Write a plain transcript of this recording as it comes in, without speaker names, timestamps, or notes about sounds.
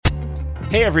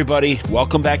Hey everybody,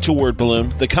 welcome back to Word Balloon,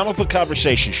 the comic book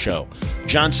conversation show.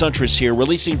 John Suntress here,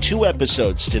 releasing 2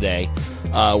 episodes today.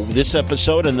 This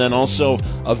episode and then also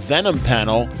a Venom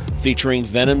panel featuring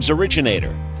Venom's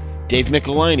originator, Dave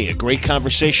Michelinie, a great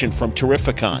conversation from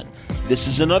Terrificon. This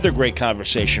is another great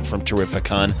conversation from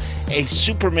Terrificon, a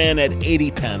Superman at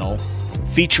 80 panel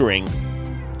featuring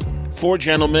 4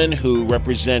 gentlemen who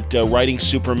represent writing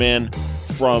Superman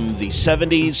from the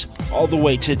 70s all the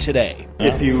way to today.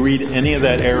 If you read any of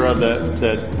that era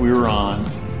that we were on,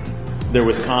 there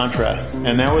was contrast.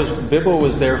 And Bibble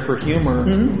was there for humor,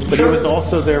 but he was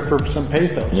also there for some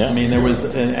pathos. Yeah. I mean, there was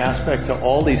an aspect to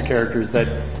all these characters that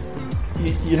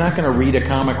you're not going to read a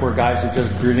comic where guys are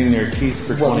just gritting their teeth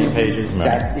for 20 pages.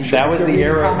 That was the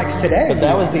era. Comics today. But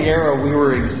that was the era we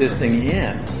were existing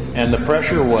in. And the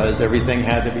pressure was everything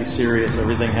had to be serious.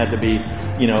 Everything had to be,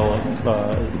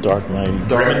 Dark Knight.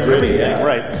 Dark and gritty. Yeah,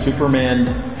 right. Superman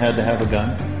had to have a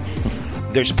gun.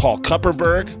 There's Paul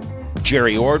Kupperberg,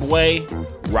 Jerry Ordway,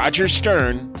 Roger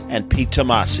Stern, and Pete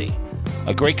Tomasi.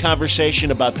 A great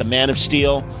conversation about the Man of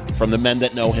Steel from the men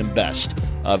that know him best.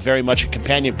 Very much a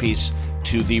companion piece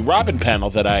to the Robin panel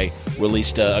that I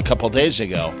released a couple days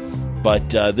ago. But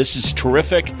this is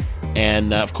terrific.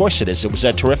 And, of course it is. It was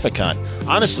at Terrificon.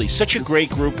 Honestly, such a great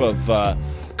group of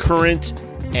current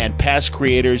and past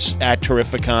creators at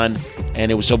Terrificon,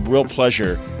 and it was a real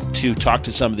pleasure to talk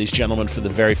to some of these gentlemen for the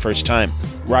very first time.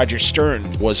 Roger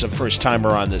Stern was a first-timer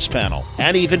on this panel,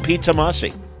 and even Pete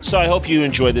Tomasi. So I hope you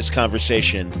enjoy this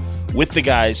conversation with the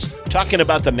guys talking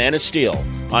about the Man of Steel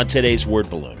on today's Word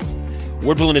Balloon.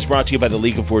 Word Balloon is brought to you by the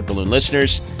League of Word Balloon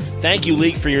listeners. Thank you,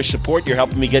 League, for your support. You're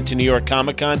helping me get to New York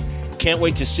Comic Con. Can't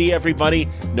wait to see everybody.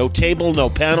 No table, no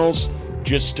panels,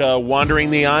 just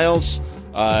wandering the aisles,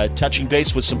 touching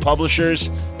base with some publishers,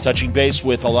 touching base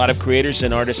with a lot of creators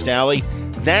in Artist Alley.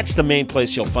 That's the main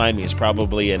place you'll find me, is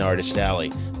probably in Artist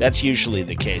Alley. That's usually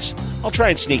the case. I'll try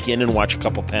and sneak in and watch a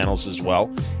couple panels as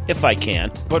well, if I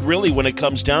can. But really, when it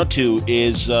comes down to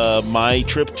is my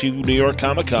trip to New York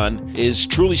Comic Con is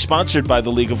truly sponsored by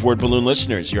the League of Word Balloon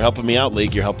listeners. You're helping me out,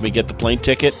 League. You're helping me get the plane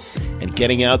ticket and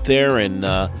getting out there and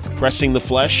pressing the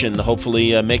flesh and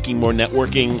hopefully making more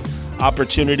networking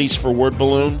opportunities for Word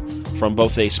Balloon from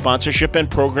both a sponsorship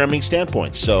and programming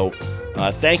standpoint. So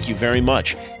thank you very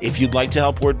much. If you'd like to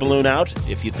help Word Balloon out,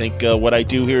 if you think what I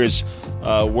do here is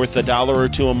worth $1 or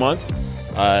 $2 a month,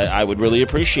 I would really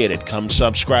appreciate it. Come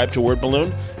subscribe to Word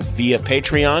Balloon via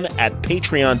Patreon at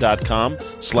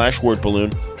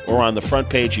patreon.com/wordballoon, or on the front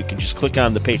page you can just click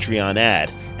on the Patreon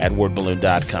ad at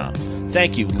wordballoon.com.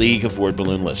 Thank you, League of Word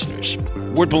Balloon listeners.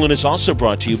 Word Balloon is also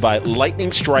brought to you by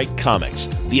Lightning Strike Comics,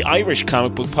 the Irish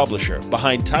comic book publisher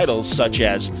behind titles such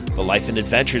as The Life and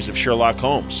Adventures of Sherlock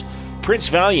Holmes, Prince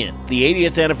Valiant, the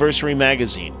 80th Anniversary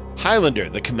Magazine, Highlander,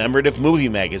 the commemorative movie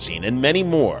magazine, and many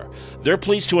more. They're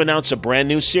pleased to announce a brand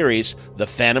new series, The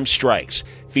Phantom Strikes,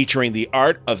 featuring the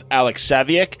art of Alex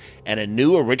Saviuk and a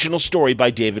new original story by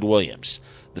David Williams.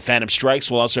 The Phantom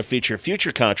Strikes will also feature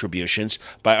future contributions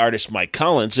by artist Mike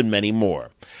Collins and many more.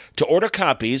 To order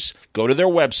copies, go to their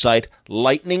website,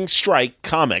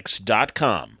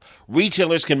 lightningstrikecomics.com.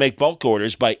 Retailers can make bulk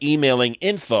orders by emailing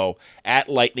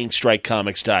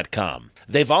info@lightningstrikecomics.com.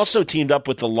 They've also teamed up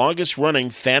with the longest-running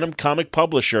Phantom comic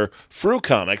publisher, Frew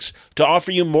Comics, to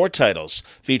offer you more titles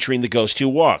featuring The Ghost Who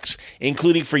Walks,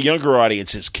 including for younger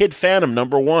audiences Kid Phantom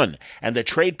 #1 and the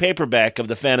trade paperback of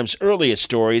the Phantom's earliest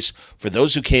stories for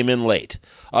those who came in late.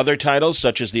 Other titles,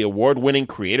 such as the award-winning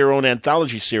creator-owned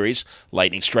anthology series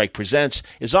Lightning Strike Presents,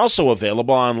 is also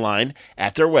available online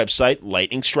at their website,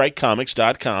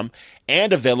 lightningstrikecomics.com,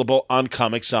 and available on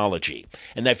Comixology.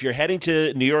 And if you're heading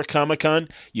to New York Comic Con,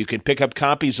 you can pick up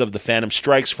copies of The Phantom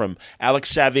Strikes from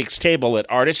Alex Saviuk's table at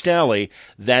Artist Alley.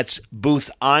 That's booth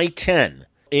I-10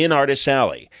 in Artist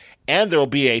Alley. And there will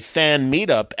be a fan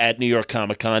meetup at New York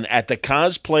Comic Con at the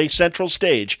Cosplay Central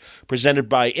Stage, presented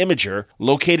by Imager,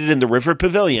 located in the River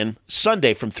Pavilion,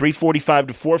 Sunday from 3:45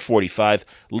 to 4:45.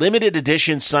 Limited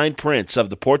edition signed prints of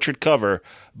the portrait cover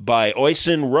by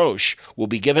Oysen Roche will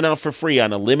be given out for free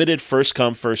on a limited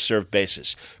first-come, first-served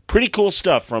basis. Pretty cool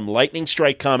stuff from Lightning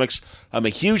Strike Comics. I'm a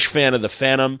huge fan of the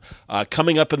Phantom.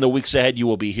 Coming up in the weeks ahead, you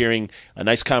will be hearing a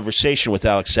nice conversation with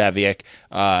Alex Saviuk,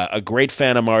 a great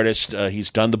Phantom artist. He's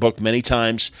done the book many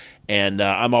times, and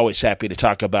I'm always happy to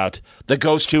talk about The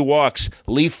Ghost Who Walks,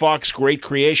 Lee Falk's great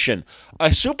creation, a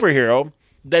superhero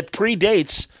that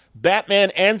predates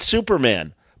Batman and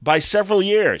Superman by several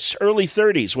years, early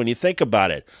 30s when you think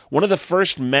about it. One of the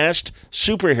first masked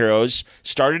superheroes,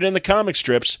 started in the comic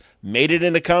strips, made it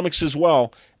into comics as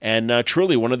well, and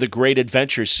truly one of the great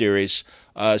adventure series,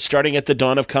 starting at the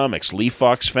dawn of comics, Lee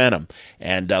Falk's Phantom,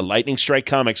 and Lightning Strike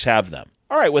Comics have them.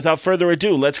 All right, without further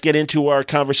ado, let's get into our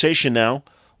conversation now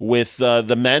with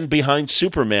the men behind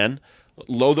Superman.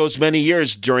 Lo those many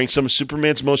years during some of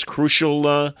Superman's most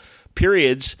crucial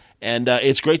periods, and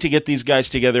it's great to get these guys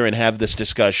together and have this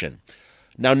discussion.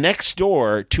 Now, next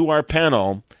door to our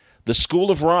panel, the School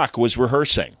of Rock was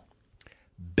rehearsing.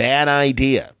 Bad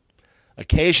idea.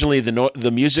 Occasionally,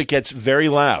 the music gets very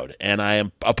loud, and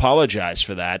I apologize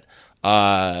for that.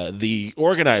 The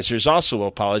organizers also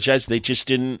apologize. They just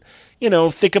didn't,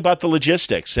 think about the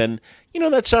logistics. And,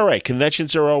 that's all right.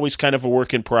 Conventions are always kind of a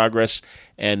work in progress,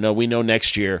 and we know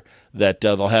next year that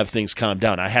they'll have things calm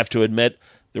down. I have to admit,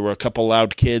 there were a couple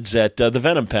loud kids at the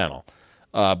Venom panel,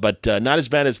 but not as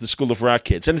bad as the School of Rock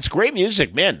kids. And it's great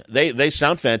music, man. They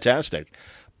sound fantastic,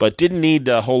 but didn't need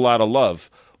a whole lot of love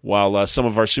while some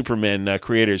of our Superman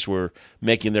creators were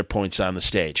making their points on the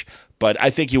stage. But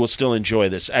I think you will still enjoy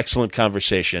this excellent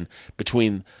conversation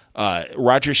between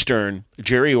Roger Stern,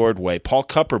 Jerry Ordway, Paul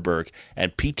Kupperberg,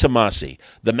 and Pete Tomasi,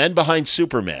 the men behind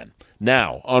Superman,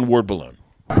 now on Word Balloon.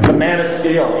 The Man of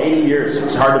Steel, 80 years.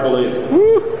 It's hard to believe.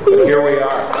 But here we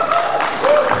are.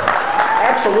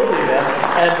 Absolutely, man.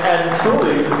 And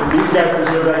truly, these guys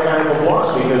deserve that kind of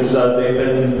applause because they've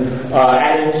been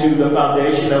added to the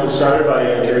foundation that was started by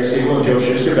Jerry Siegel and Joe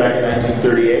Shuster back in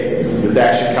 1938 with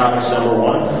Action Comics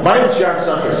 #1. My name is John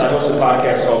Suntress. I host a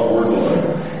podcast called Word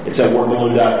Balloon. It's at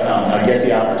wordballoon.com. I get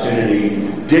the opportunity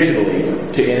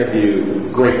digitally to interview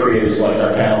great creators like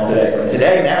our panel today. But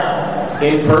today now,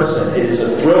 in person, it is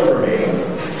a thrill for me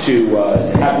to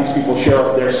have these people share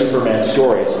up their Superman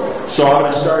stories. So I'm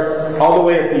going to start all the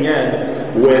way at the end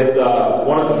with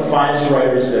one of the finest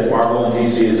writers that Marvel and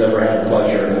DC has ever had the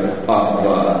pleasure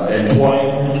of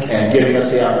employing and giving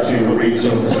us the opportunity to read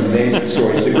some amazing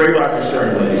stories. The great Roger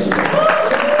Stern, ladies and gentlemen.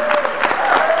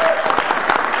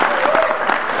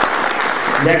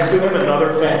 Next to him,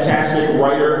 another fantastic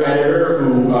writer-editor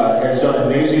who has done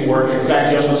amazing work. In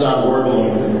fact, just was on Word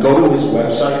Balloon. Go to his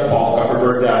website,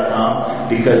 paulkupperberg.com,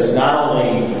 because not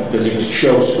only does he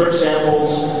show script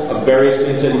samples of various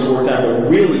things that he's worked on, but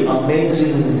really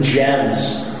amazing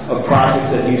gems of projects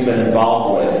that he's been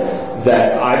involved with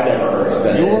that I've never heard of.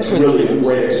 And it's really a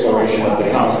great exploration of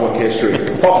the comic book history.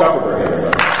 Paul Kupperberg,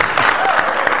 everybody.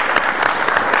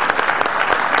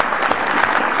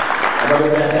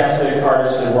 Another fantastic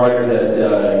artist and writer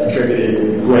that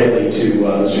contributed greatly to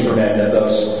the Superman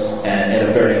mythos and at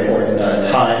a very important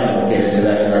time, and we'll get into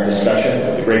that in our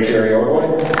discussion, the great Jerry Ordway.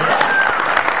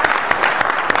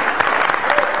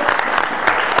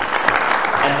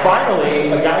 And finally,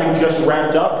 a guy who just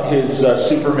wrapped up his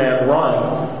Superman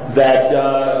run that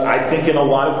I think in a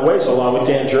lot of ways, along with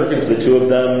Dan Jurgens, the two of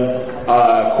them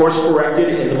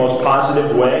course-corrected in the most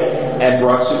positive way and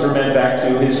brought Superman back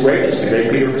to his greatness, the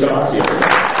great Peter Tomasi.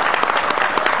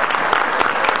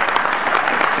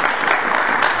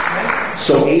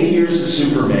 So 80 years of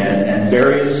Superman and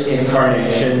various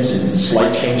incarnations and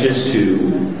slight changes to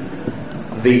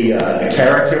the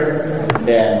character.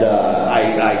 And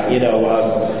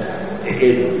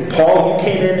Paul, you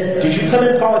came in. Did you come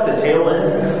in, Paul, at the tail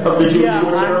end of the Jewish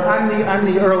Wars era? I'm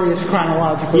the earliest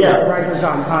chronological writers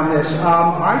on this.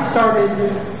 I started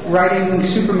writing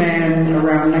Superman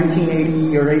around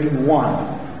 1980 or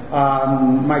 81.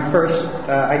 My first,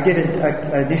 I did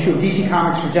an issue of DC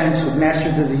Comics Presents with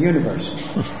Masters of the Universe,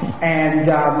 and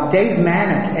Dave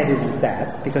Manick edited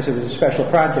that because it was a special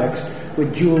project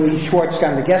with Julie Schwartz,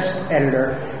 kind of the guest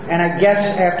editor. And I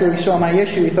guess after he saw my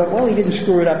issue, he thought, well, he didn't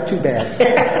screw it up too bad.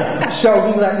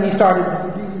 So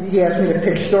he asked me to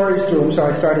pitch stories to him, so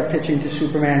I started pitching to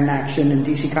Superman in Action and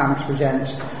DC Comics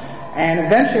Presents. And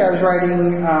eventually I was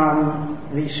writing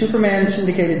the Superman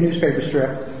syndicated newspaper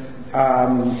strip,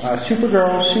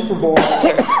 Supergirl, Superboy,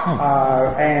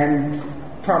 and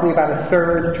probably about a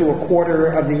third to a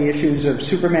quarter of the issues of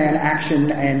Superman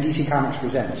Action and DC Comics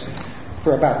Presents.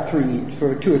 For 2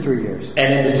 or 3 years.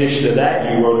 And in addition to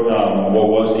that, you wrote what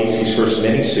was DC's first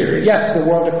miniseries. Yes, the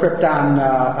World of Krypton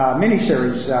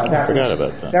miniseries. I forgot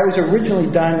about that. That was originally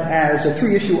done as a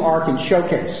 3-issue arc in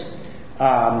Showcase,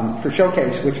 for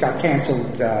Showcase, which got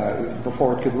canceled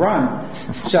before it could run.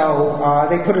 So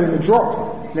they put it in the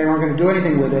drawer. They weren't going to do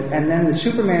anything with it. And then the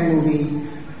Superman movie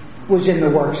was in the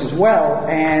works as well.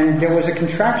 And there was a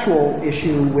contractual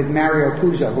issue with Mario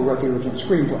Puzo, who wrote the original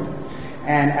screenplay.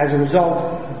 And as a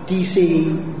result,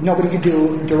 DC, nobody could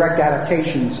do direct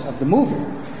adaptations of the movie,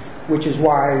 which is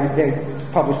why they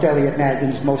published Elliot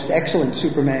Madigan's most excellent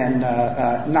Superman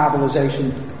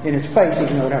novelization in its place,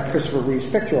 even though it had Christopher Reeve's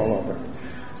picture all over it.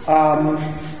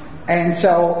 And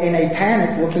so, in a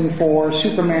panic looking for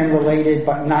Superman-related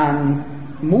but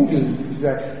non-movie,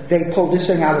 they pulled this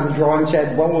thing out of the drawer and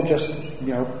said, well, we'll just,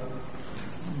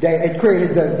 it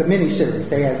created the miniseries.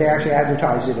 They actually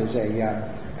advertised it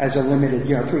as a limited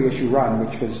 3-issue run,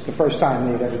 which was the first time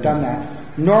they had ever done that.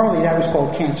 Normally that was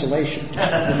called cancellation.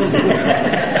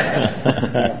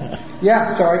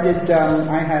 Yeah, so I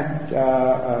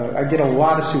did a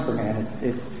lot of Superman.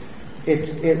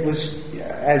 It was,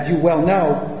 as you well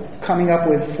know, coming up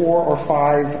with 4 or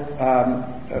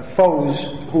 5 foes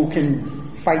who can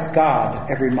fight God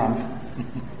every month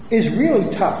is really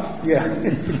tough. Yeah,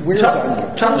 it wears on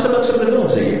you. Tell us about some of the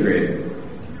villains that you created.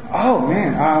 Oh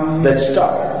man, that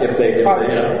stuck. If they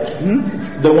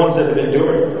the ones that have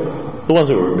endured. The ones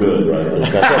that were good, right?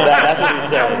 That's what he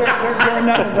said. There are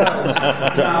none of those.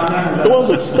 No, none of those. The ones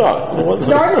that stuck.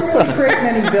 No, I didn't really create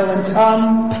many villains.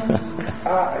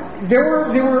 There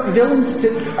were villains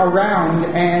around,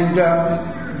 and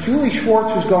Julie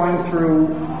Schwartz was going through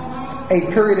a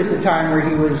period at the time where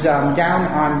he was down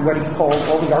on what he called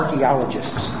all the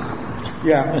archaeologists.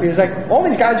 Yeah, he was like, all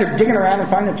these guys are digging around and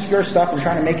finding obscure stuff and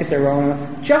trying to make it their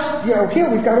own. Just, here,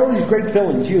 we've got all these great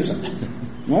villains, use them.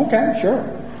 Okay, sure.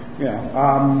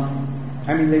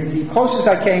 I mean, the closest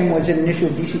I came was in an issue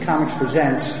of DC Comics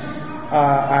Presents.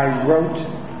 I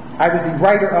was the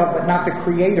writer of, but not the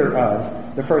creator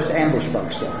of, the first Ambush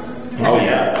Bug story. Oh,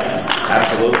 yeah,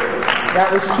 absolutely.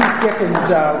 That was Keith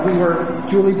Giffens.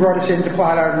 Julie brought us in to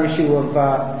plot out an issue of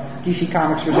DC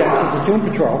Comics Presents with the Doom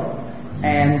Patrol.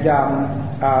 And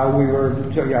we were,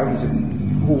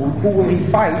 who will he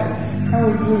fight?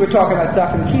 And we were talking about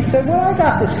stuff, and Keith said, well, I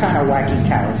got this kind of wacky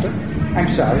character. I'm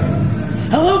sorry.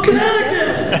 Hello,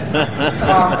 Connecticut!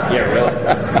 Yeah, really?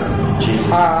 Jesus.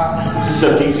 This is a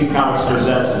DC Comics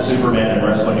Presents and Superman and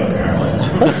Wrestling, apparently.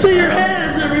 Let's see your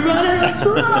hands, everybody! Let's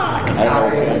rock!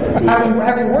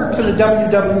 Having worked for the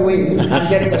WWE, I'm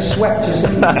getting a sweat just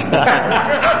seeing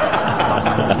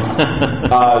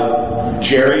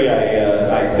Jerry,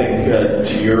 I think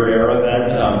to your era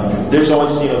then, there's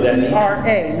always, that...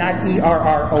 ERA, not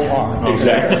ERROR.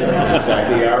 Exactly,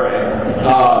 ERA.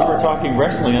 We were talking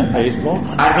wrestling and baseball.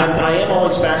 I am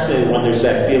always fascinated when there's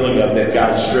that feeling of they've got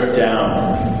to strip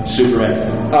down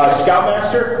Superman.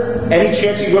 Scoutmaster, any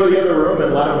chance you go to the other room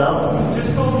and let him know? Just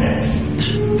phone Mitch.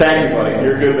 Thank you, buddy.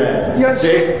 You're a good man. Yes.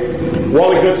 See?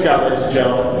 Wally Good Scout, ladies and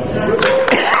gentlemen.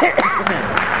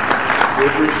 We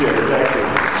appreciate it. Thank you.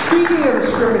 Speaking of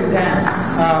stripping down,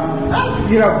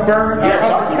 burn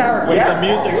up the character. When the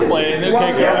music's playing, they're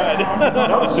taking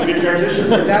No, it's a good transition.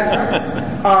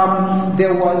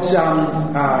 There was,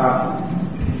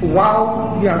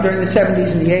 during the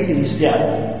 70s and the 80s,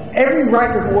 every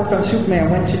writer who worked on Superman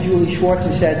went to Julie Schwartz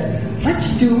and said, let's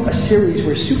do a series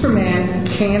where Superman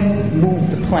can't move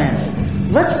the planet.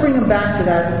 Let's bring him back to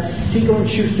that Siegel and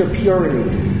Schuster purity.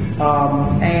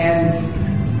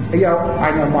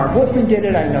 I know Mark Wolfman did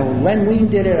it, I know Len Wein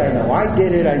did it, I know I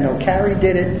did it, I know Carey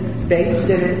did it, Bates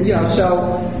did it,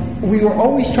 so we were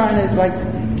always trying to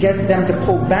get them to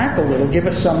pull back a little, give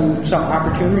us some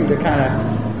opportunity to kind of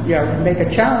make a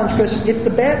challenge, because if the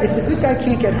good guy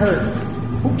can't get hurt,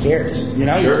 who cares?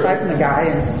 Sure. He's fighting a guy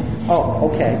and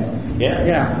okay.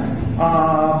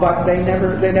 But they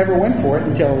never went for it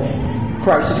until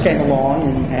Crisis came along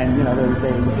and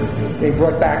they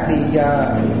brought back the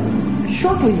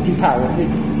shortly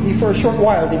depowered, for a short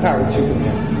while depowered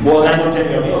Superman. Well, and I know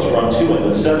Danny O'Neill's run too in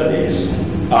the 70s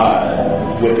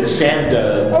with the sand.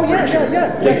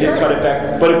 They did cut it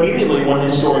back, but immediately when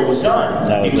his story was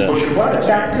done, he was pushing buttons.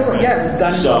 Back to it, it was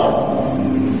done.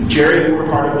 So, Jerry, you were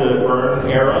part of the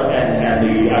Byrne era, and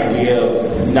the idea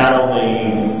of not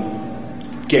only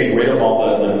getting rid of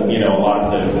all the a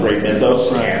lot of the great mythos,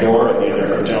 Kandor and the other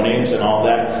Kryptonians and all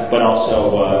that, but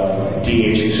also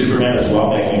de-aging Superman as well,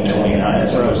 making him 29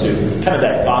 as opposed to kind of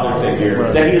that father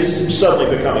figure that he is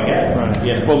suddenly becoming at.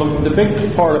 Right. Well, the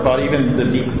big part about even the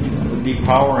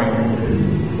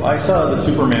depowering, I saw the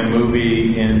Superman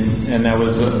movie and that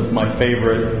was my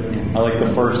favorite. I like the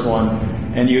first one,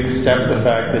 and you accept the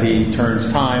fact that he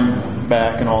turns time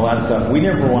back and all that stuff. We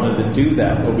never wanted to do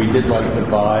that, but we did like the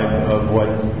vibe of what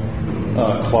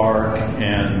Clark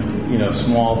and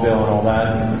Smallville and all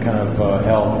that kind of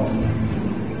held.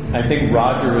 I think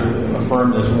Roger would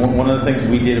affirm this. One of the things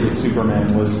we did with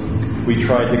Superman was we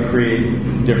tried to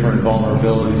create different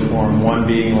vulnerabilities for him. One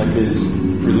being like his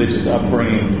religious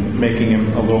upbringing, making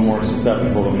him a little more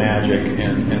susceptible to magic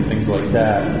and things like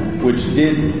that, which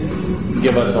did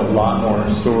give us a lot more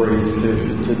stories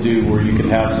to do where you could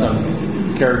have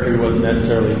some character who wasn't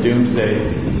necessarily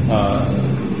Doomsday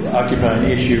occupy an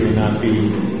issue and not be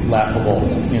laughable.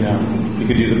 You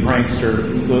could do the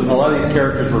prankster. A lot of these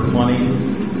characters were funny.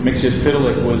 Mixius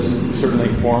Pitalik was certainly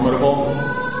formidable,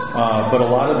 but a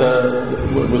lot of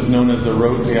what was known as the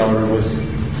road gallery was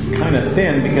kind of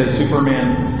thin because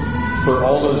Superman, for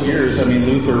all those years, I mean,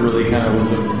 Luthor really kind of was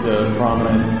the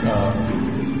prominent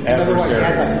Otherwise, you adversary.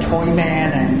 had like Toyman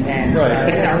and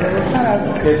Right. they were kind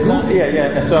of. It's not,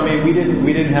 yeah. So I mean, we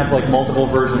didn't have like multiple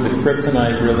versions of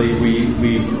Kryptonite. Really,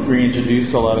 we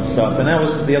reintroduced a lot of stuff, and that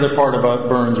was the other part about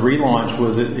Byrne's relaunch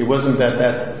was it wasn't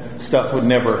that stuff would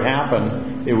never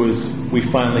happen. It was we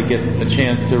finally get a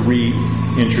chance to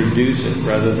reintroduce it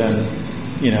rather than,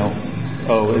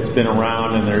 oh, it's been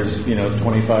around and there's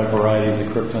 25 varieties of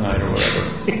Kryptonite or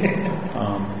whatever.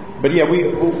 But yeah,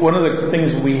 one of the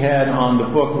things we had on the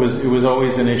book was it was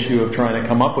always an issue of trying to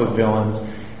come up with villains,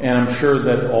 and I'm sure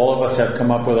that all of us have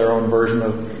come up with our own version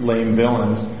of lame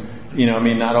villains.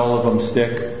 Not all of them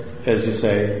stick, as you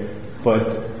say,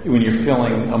 but when you're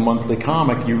filling a monthly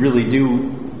comic, you really do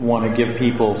want to give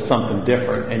people something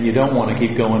different, and you don't want to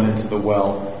keep going into the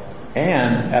well.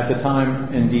 And at the time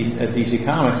at DC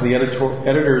Comics, the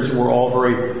editors were all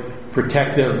very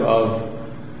protective of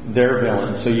their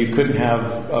villains, so you couldn't have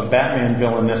a Batman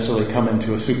villain necessarily come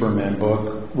into a Superman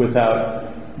book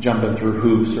without jumping through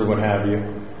hoops or what have you.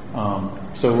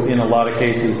 So in a lot of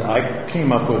cases, I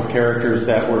came up with characters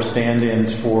that were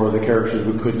stand-ins for the characters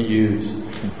we couldn't use.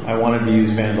 I wanted to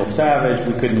use Vandal Savage.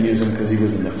 We couldn't use him because he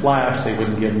was in the Flash. They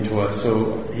wouldn't give him to us,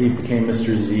 so he became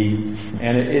Mr. Z.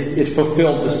 And it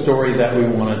fulfilled the story that we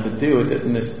wanted to do. It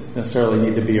didn't necessarily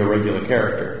need to be a regular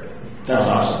character. That's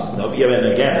awesome. And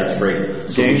again, that's great.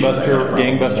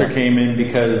 Gangbuster came in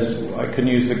because I couldn't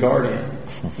use the Guardian,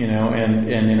 and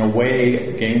in a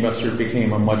way, Gangbuster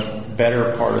became a much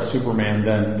better part of Superman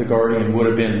than the Guardian would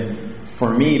have been for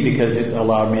me because it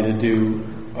allowed me to do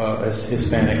a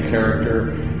Hispanic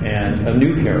character and a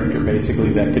new character, basically,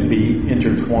 that could be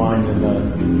intertwined in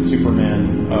the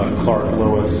Superman Clark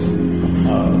Lois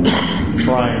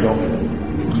triangle.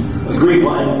 Agreed.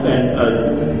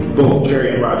 And both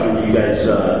Jerry and Roger, you guys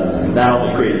not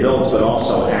only created villains, but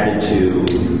also added to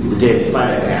the Daily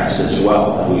Planet cast as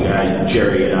well.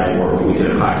 Jerry and we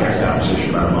did a podcast conversation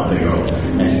about a month ago,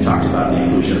 and he talked about the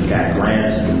inclusion of Cat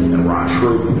Grant and Ron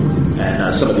Troop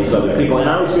and some of these other people. And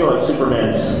I always feel like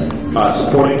Superman's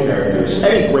supporting characters,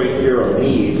 any great hero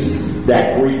needs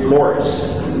that Greek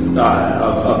chorus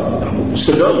of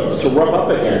civilians to rub up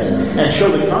against and show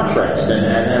the contrast.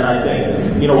 And I think,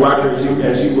 Roger,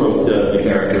 as you wrote the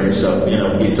character and stuff,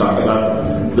 can you talk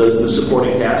about the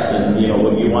supporting cast and,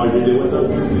 what you wanted to do with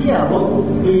them? Yeah, well,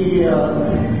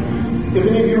 if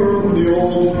any of you remember the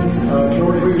old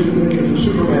George Reeves Adventures of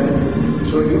Superman,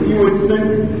 so you would think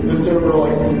that there were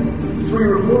like 3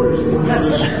 reporters that worked for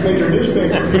this major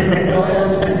newspaper,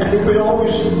 and they would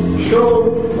always show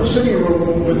a sitting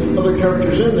room with other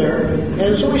characters in there,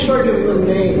 and so we started giving them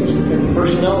names and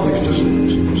personalities just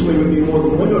so they would be more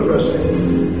than window dressing.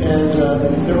 And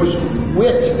there was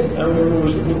Wit. I remember there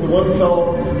was the one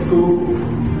fellow who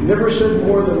never said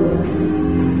more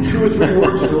than 2 or 3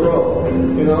 words in a row,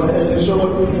 and so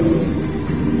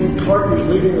when Clark was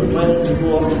leaving the planet to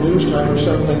go off to news time or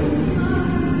something,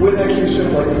 Wit actually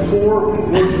said like 4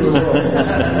 words in a row.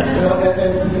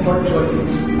 And Clark was like,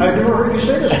 I've never heard you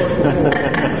say this much before.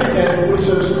 And Wit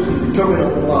says, tell me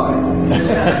not to lie.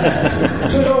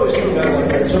 So there's always some guy like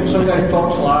that. Some guy who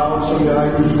talks loud, some guy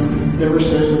who never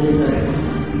says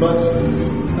anything. But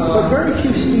very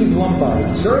few Steve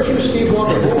Lombards. Very few Steve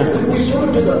Lombards. We sort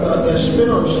of did a spin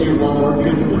on Steve Lombard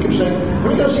because people kept saying, when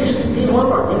are you going to see Steve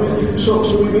Lombard? So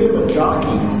we made him a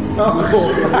jockey.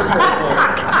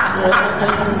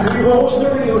 And we almost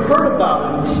never even heard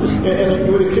about him. And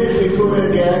it would occasionally throw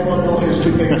in a gag, well, no, he was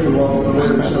too big too long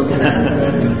or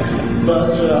something.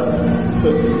 But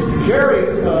Jerry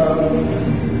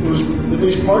was at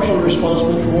least partially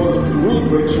responsible for one of the really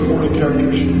great supporting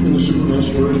characters in the Superman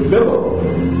stories, Bilbo.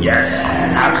 Yes,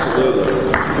 absolutely.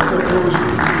 It was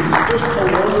just a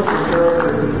wonderful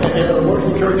character, and a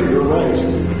wonderful character, you're right.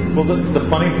 Well, the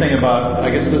funny thing about, I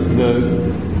guess, the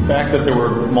fact that there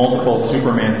were multiple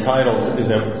Superman titles is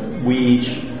that we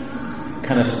each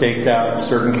kind of staked out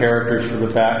certain characters for the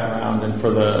background and for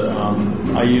the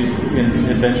I used in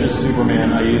Adventures of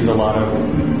Superman,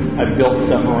 I built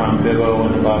stuff around Bibbo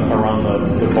and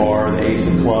around the bar, the Ace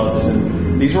of Clubs,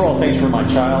 and these are all things from my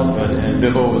childhood, and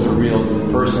Bibbo was a real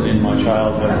person in my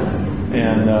childhood,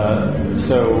 and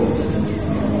so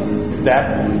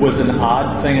that was an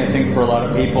odd thing, I think, for a lot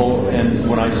of people. And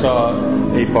when I saw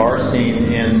a bar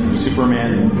scene in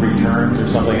Superman Returns or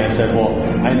something, I said, well,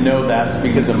 I know that's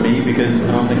because of me, because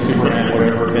I don't think Superman would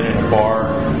have ever been in a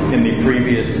bar in the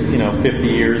previous, 50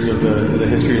 years of the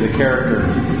history of the character.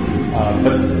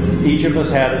 But each of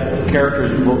us had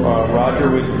characters.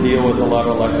 Roger would deal with a lot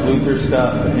of Lex Luthor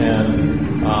stuff,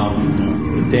 and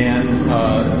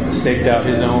Dan staked out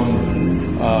his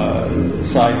own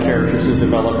side characters to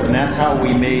develop, and that's how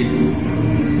we made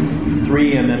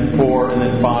 3 and then 4 and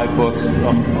then 5 books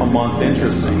a month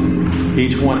interesting.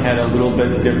 Each one had a little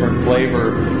bit different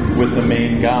flavor, with the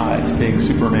main guys being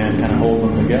Superman kind of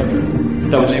holding them together.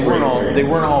 They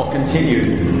weren't all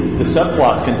continued. The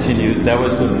subplots continued. That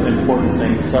was the important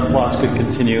thing. The subplots could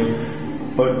continue,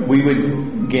 but we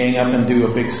would gang up and do a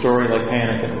big story like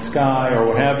Panic in the Sky or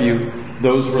what have you.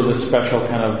 Those were the special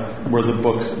kind of where the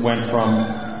books went from,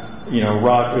 it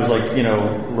was like,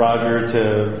 Roger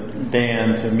to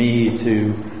Dan to me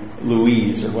to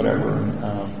Louise or whatever.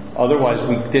 Otherwise,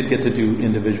 we did get to do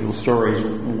individual stories,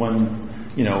 one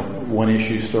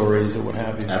issue stories or what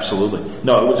have you. Absolutely.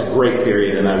 No, it was a great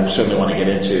period, and I certainly want to get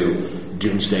into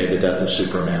Doomsday, The Death of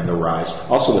Superman, The Rise.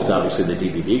 Also with obviously the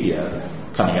DVD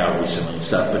coming out recently and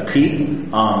stuff. But Pete,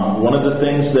 one of the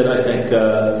things that I think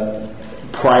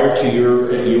prior to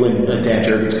you and Dan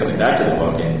Jurgens coming back to the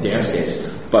book, in Dan's case,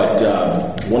 but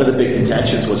one of the big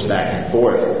contentions was back and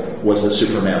forth was the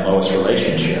Superman-Lois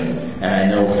relationship. And I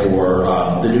know for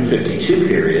the New 52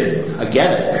 period,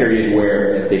 again, a period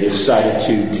where they decided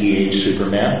to de-age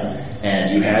Superman,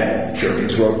 and you had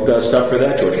Jurgens wrote stuff for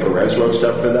that, George Perez wrote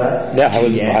stuff for that.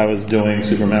 Yeah, I was doing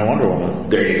Superman Wonder Woman.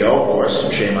 There you go, of course,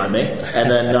 shame on me. And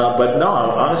then, but no,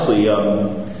 honestly,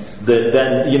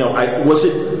 was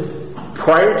it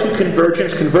prior to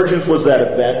Convergence? Convergence was that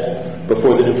event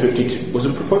before the New 52. Was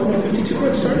it before the New 52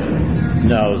 got started?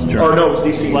 No, it was German. Or no, it was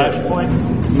DC. Flashpoint?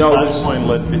 No, Flashpoint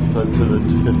led to the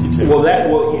 52. Well,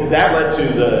 that led to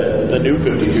the New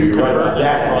 52. You're right about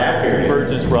that period.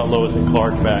 Convergence brought Lois and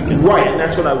Clark back in. Right, and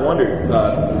that's what I wondered,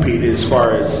 Pete, as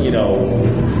far as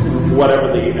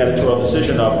whatever the editorial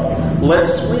decision of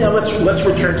let's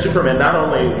return Superman, not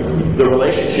only the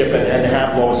relationship and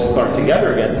have Lois and Clark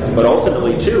together again, but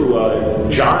ultimately too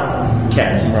John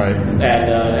Kent, right,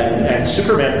 and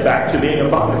Superman back to being a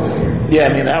father figure. Yeah,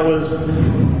 I mean that was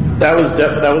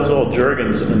all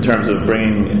Jurgens in terms of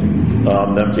bringing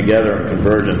them together in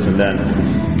Convergence, and then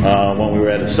when we were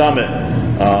at a summit,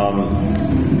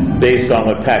 based on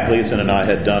what Pat Gleason and I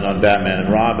had done on Batman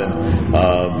and Robin,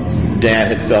 Dan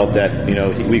had felt that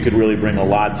we could really bring a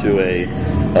lot to a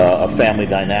family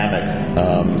dynamic.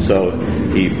 So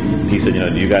he said,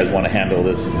 do you guys want to handle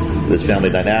this family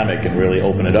dynamic and really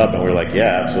open it up? And we were like,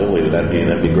 yeah, absolutely,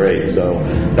 that'd be great. So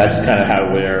that's kind of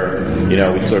how we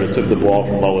sort of took the ball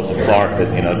from Lois and Clark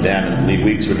that Dan and Lee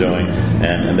Weeks were doing,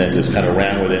 and then just kind of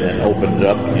ran with it and opened it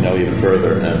up even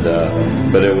further. And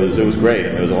but it was great. I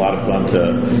mean, it was a lot of fun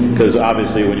because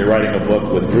obviously when you're writing a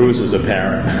book with Bruce as a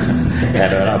parent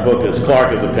and a book as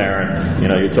Clark as a parent,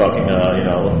 you're talking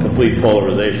complete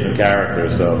polarization of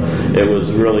characters. So it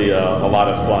was really a lot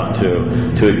of fun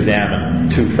to examine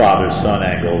two father-son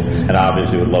angles, and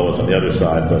obviously with Lois on the other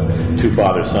side, but two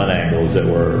father-son angles that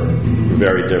were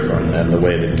very different, and the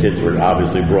way the kids were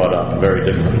obviously brought up very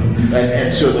different.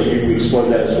 And certainly we explored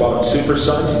that as well in Super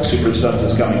Sons, and Super Sons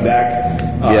is coming back.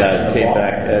 It came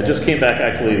back. Just came back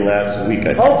actually last week.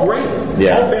 Oh, great!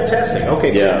 Yeah. Oh, fantastic.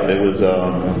 Okay. Yeah, cool. It was.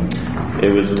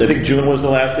 I think June was the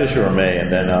last issue, or May,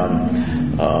 and then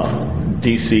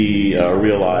DC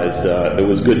realized it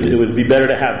was good. It would be better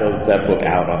to have that book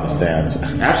out on the stands.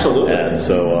 Absolutely. And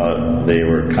so they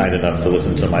were kind enough to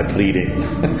listen to my pleading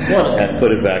and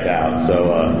put it back out.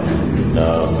 So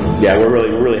we're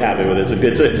really happy with it.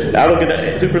 I look at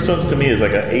that. Super Sons to me is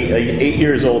like a 8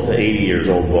 years old to 80 years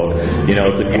old book.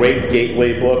 It's a great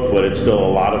gateway book, but it's still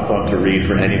a lot of fun to read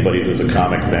for anybody who's a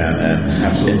comic fan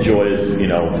and enjoys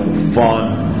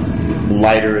fun,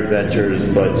 lighter adventures,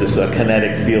 but just a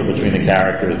kinetic feel between the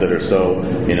characters that are so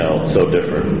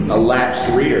different. A lapsed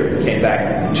reader came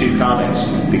back to comics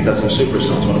because of Super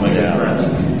Sons, one of my good friends.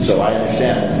 So I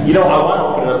understand. I want to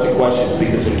open it up to questions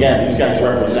because, again, these guys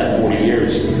represent 40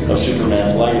 years of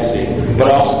Superman's legacy,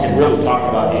 but also can really talk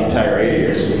about the entire 80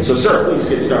 years. So, sir, please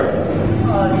get started.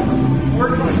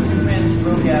 Working with Superman's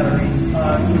Rogue Gallery,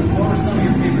 what were some of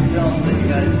your favorite films that you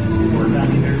guys worked on,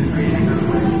 either creating or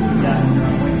adapting your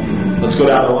own ways? Let's go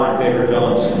down the line. Favorite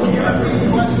villains.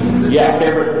 Yeah,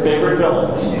 favorite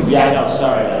villains. Yeah, I know.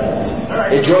 Sorry. All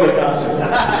right. Enjoy the concert.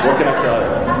 What can I tell you?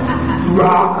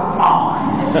 Rock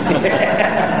on.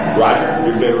 Roger,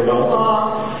 your favorite villains?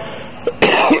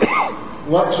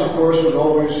 Lex, of course, was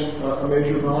always a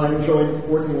major villain. I enjoyed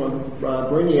working with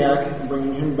Brainiac and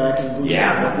bringing him back in Blue.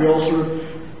 Yeah. We also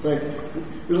think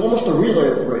it was almost a relay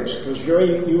race because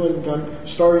Jerry, you and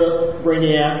started up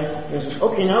Brainiac and says,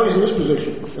 okay, now he's in this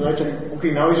position. And I said,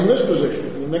 okay, now he's in this position.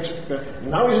 And the next guy,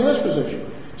 now he's in this position.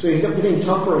 So he kept getting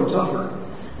tougher and tougher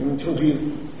until he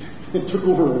took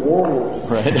over Warworld.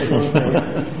 Right.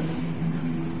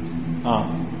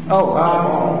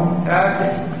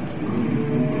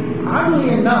 Oddly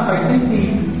enough, I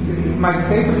think my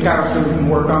favorite character we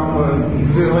worked on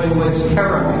villain was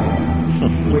Terra Man. I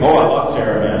love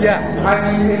Terra Man. Yeah,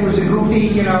 I mean, it was a goofy,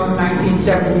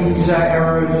 1970s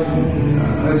era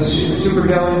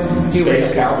supervillain.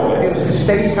 Space cowboy. He was a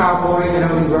space cowboy. He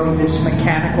rode this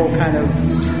mechanical kind of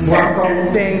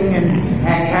Bronco thing, and he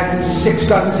had these 6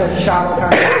 guns that shot all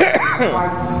kind of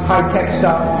high-tech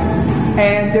stuff.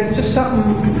 And there's just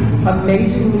something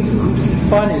amazingly goofy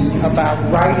funny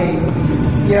about writing,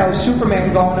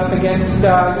 Superman going up against,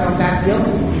 Matt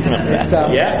Dillon.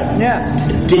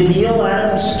 Yeah. Did Neil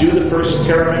Adams do the first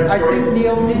Terra Man story? I think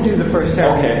Neil did do the first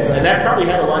Terra Man. Okay, and that probably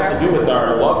had a lot to do with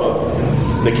our love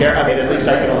of the character. I mean, at least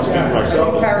I can only speak for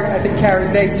myself. I think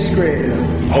Carrie Bates created it.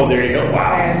 Oh, there you go.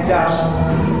 Wow. And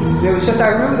there was I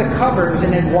remember the cover. It was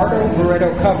an Eduardo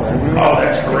Barreto cover. Oh,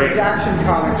 that's great. Action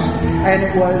Comics. And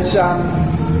it was,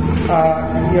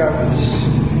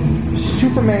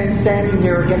 Superman standing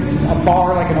there against a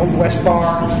bar, like an Old West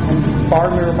bar, and the bar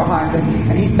mirror behind him,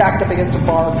 and he's backed up against the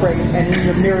bar afraid, and in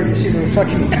the mirror you see the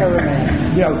reflection of Terra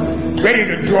Man, ready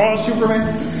to draw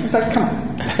Superman. It's like, come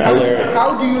on. Hilarious.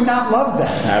 How do you not love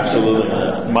that? Absolutely.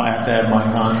 I have to have my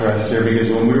contrast here,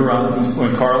 because when we were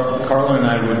when Carla and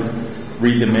I would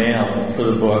read the mail for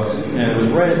the books, and it was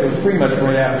pretty much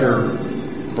right after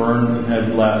Byrne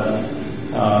had left,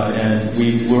 and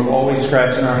we were always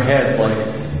scratching our heads, like,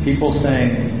 people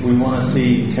saying, we want to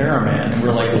see Terra Man. And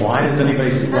we're like, why does anybody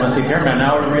want to see Terra Man?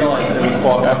 Now we realize that it was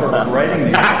Paul Kupperberg writing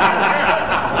these.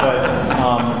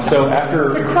 But, so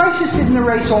after... The Crisis didn't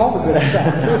erase all the good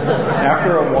stuff.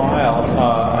 After a while,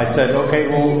 I said, okay,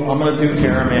 well, I'm going to do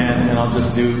Terra Man, and I'll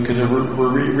just do... Because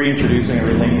we're reintroducing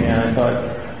everything, and I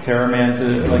thought Terra Man's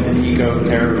like an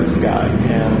eco-terrorist guy.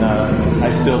 And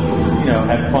I still,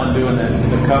 had fun doing that.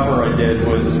 The cover I did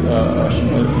was a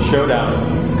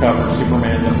showdown cover,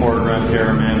 Superman in the foreground,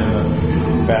 Terra Man in the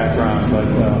background. But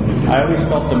I always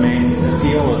felt the main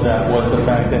appeal of that was the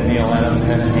fact that Neil Adams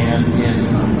had a hand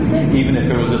in, even if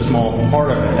it was a small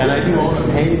part of it. And I do own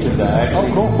a page of that. I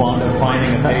actually wound up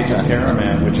finding a page of Terra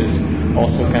Man, which is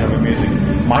also kind of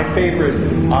amusing. My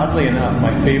favorite, oddly enough,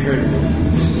 my favorite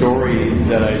story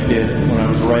that I did when I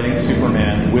was writing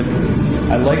Superman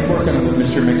I liked working with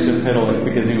Mr. Mxyzptlk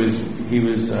because he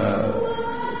was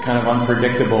kind of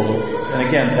unpredictable. And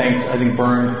again, I think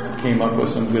Byrne came up with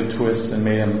some good twists and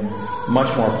made him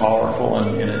much more powerful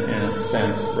in a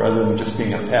sense, rather than just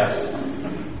being a pest.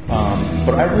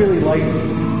 But I really liked,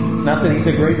 not that he's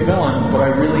a great villain, but I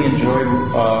really enjoyed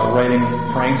writing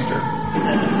Prankster.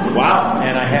 Wow.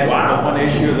 And I had the one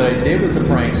issue that I did with the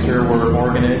Prankster where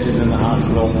Morgan Edge is in the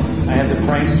hospital. I had the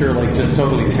Prankster just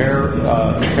totally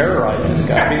terrorize this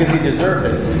guy because he deserved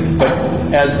it. But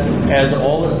as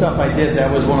all the stuff I did, that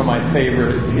was one of my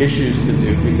favorite issues to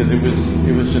do because it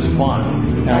was just fun.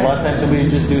 And a lot of times we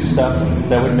would just do stuff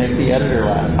that would make the editor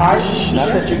laugh. Not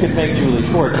that you could make Julie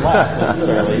Schwartz laugh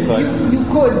necessarily, but you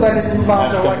could, but it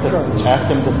involved electrodes. Ask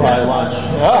him to fry lunch.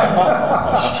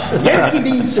 Yankee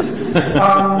bean soup.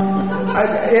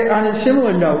 On a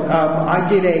similar note, I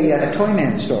did a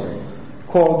Toyman story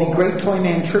called The Great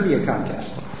Toyman Trivia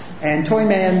Contest. And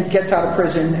Toyman gets out of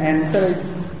prison, and instead of,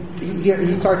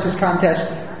 he starts his contest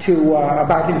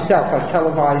about himself, a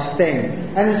televised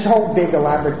thing. And it's whole big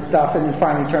elaborate stuff, and then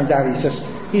finally turns out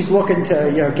he's looking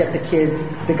to get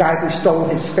the guy who stole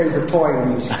his favorite toy when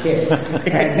he was a kid.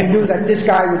 And he knew that this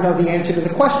guy would know the answer to the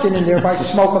question and thereby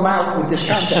smoke him out with this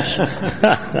contest.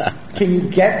 Can you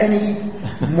get any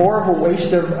more of a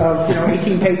waste of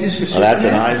 18 pages for Superman? That's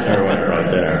an Eisner winner right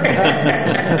there.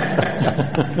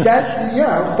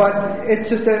 But it's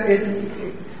just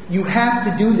you have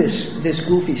to do this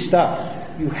goofy stuff.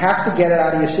 You have to get it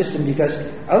out of your system because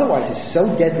otherwise it's so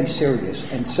deadly serious.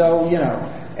 And so,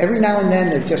 every now and then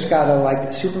they've just got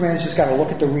to, Superman's just got to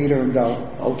look at the reader and go,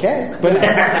 okay. But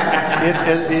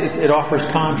it offers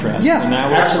contrast. Yeah, and that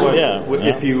was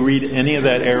if you read any of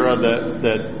that era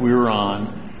that we were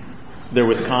on, there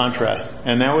was contrast.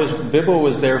 And Bibble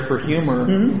was there for humor,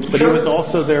 but he was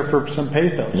also there for some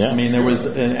pathos. Yeah. I mean, there was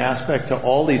an aspect to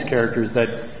all these characters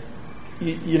that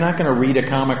you're not going to read a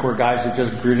comic where guys are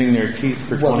just gritting their teeth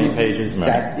for 20 pages.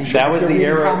 That was the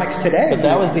era. Comics today, but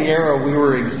that was the era we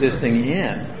were existing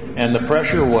in, and the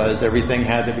pressure was everything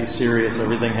had to be serious.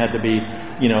 Everything had to be,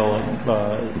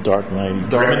 Dark Knight,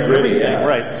 gritty thing.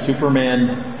 Right? Superman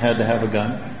had to have a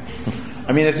gun.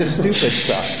 I mean, it's just stupid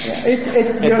stuff.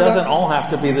 It doesn't all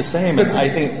have to be the same, and I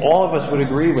think all of us would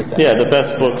agree with that. Yeah, the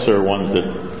best books are ones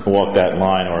that walk that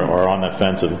line or are on the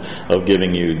fence of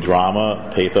giving you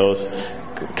drama, pathos,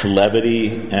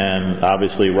 levity, and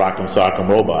obviously rock'em sock'em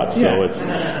robots. So it's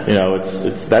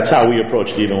that's how we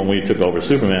approached it even when we took over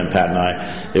Superman, Pat and I.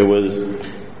 It was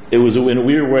it was in a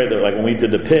weird way that, like, when we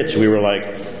did the pitch, we were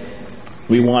like,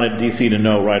 we wanted DC to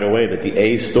know right away that the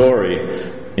A story,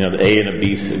 you know, the A and a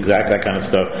B, exact that kind of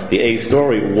stuff. The A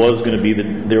story was going to be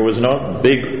there was no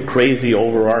big, crazy,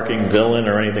 overarching villain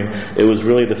or anything. It was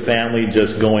really the family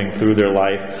just going through their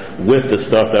life with the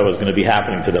stuff that was going to be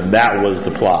happening to them. That was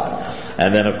the plot.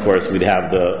 And then, of course, we'd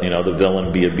have the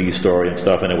villain be a B story and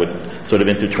stuff, and it would sort of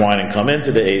intertwine and come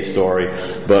into the A story.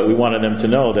 But we wanted them to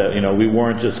know that, we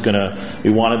weren't just we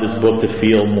wanted this book to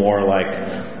feel more like,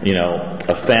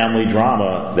 a family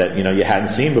drama that, you hadn't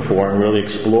seen before, and really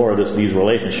explore these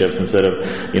relationships instead of,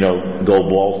 go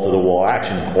balls to the wall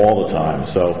action all the time.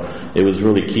 So it was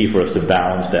really key for us to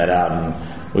balance that out, and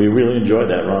we really enjoyed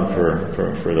that run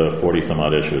for the 40 some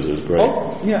odd issues. It was great.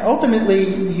 Ultimately,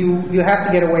 you have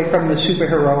to get away from the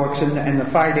superheroics and the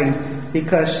fighting,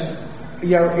 because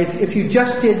if you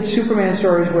just did Superman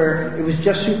stories where it was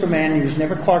just Superman, he was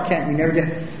never Clark Kent,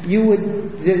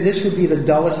 this would be the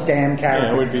dullest damn character.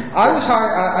 Yeah, it would be.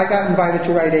 I got invited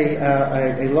to write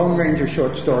a Lone Ranger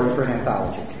short story for an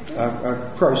anthology,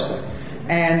 a prose thing,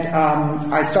 and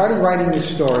I started writing this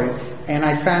story. And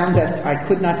I found that I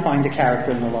could not find a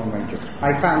character in the Lone Ranger.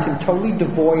 I found him totally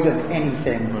devoid of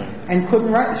anything, and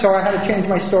couldn't write. So I had to change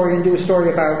my story and do a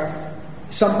story about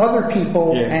some other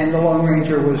people, and the Lone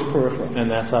Ranger was peripheral. And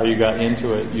that's how you got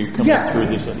into it. You come through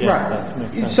these. Right. That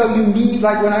makes sense. So you need,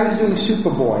 like when I was doing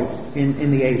Superboy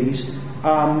in the 80s,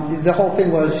 the whole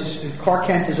thing was Clark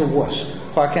Kent is a wuss.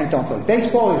 Clark Kent don't play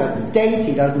baseball, he doesn't date,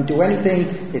 he doesn't do anything.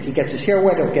 If he gets his hair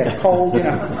wet, he'll get a cold,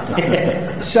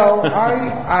 So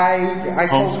I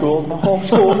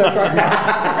homeschooled, that's right.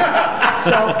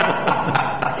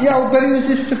 So, but he was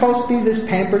just supposed to be this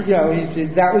pampered,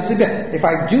 that was the bit. If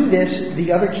I do this, the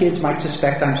other kids might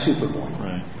suspect I'm Superboy.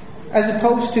 Right. As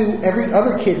opposed to every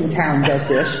other kid in town does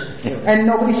this, and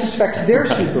nobody suspects they're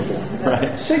Superboy.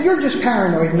 Right. So you're just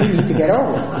paranoid, and you need to get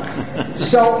over it.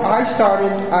 So I started,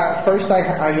 first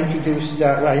I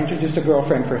introduced a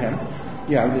girlfriend for him.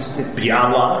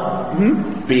 Beyond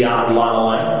Lana? Beyond Lana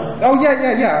Lang? Oh,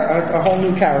 yeah. A whole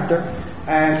new character.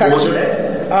 In fact, what was her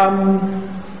name?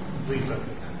 Lisa.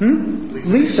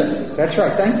 Lisa. That's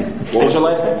right, thank you. What was her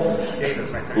last name?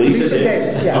 Lisa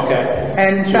Davis. Yeah. Okay.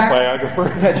 And in fact, biographer.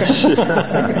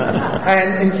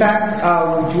 And in fact,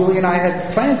 Julie and I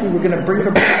had planned we were going to bring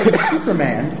her back to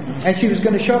Superman, and she was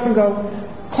going to show up and go,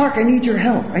 Clark, I need your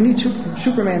help. I need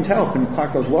Superman's help. And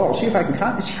Clark goes, well, I'll see if I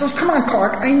can. She goes, come on,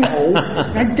 Clark. I know.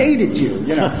 I dated you,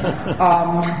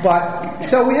 But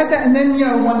so we had that, and then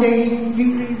one day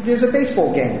there's a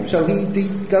baseball game, so he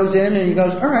goes in and he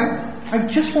goes, all right. I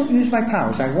just won't use my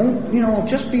powers. I won't, I'll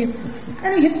just be...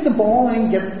 And he hits the ball and he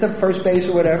gets to first base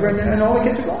or whatever, and all the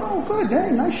kids go, oh, good,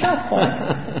 hey, nice shot,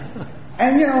 Clark.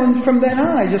 And from then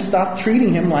on, I just stopped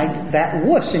treating him like that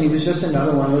wuss, and he was just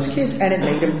another one of those kids, and it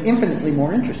made him infinitely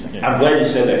more interesting. I'm glad you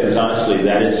said that, because honestly,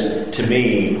 that is, to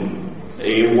me,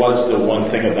 it was the one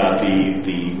thing about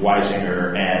the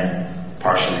Weisinger and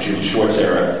partially Julie Schwartz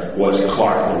era was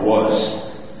Clark the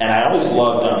wuss. And I always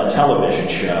loved on a television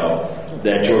show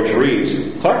that George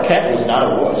Reeves, Clark Kent was not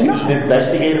a wuss. He was an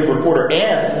investigative reporter.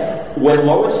 And when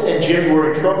Lois and Jim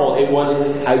were in trouble, it was,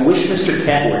 I wish Mr.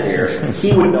 Kent were here.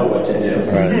 He would know what to do.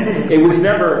 Right. It was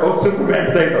never, Superman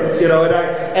save us.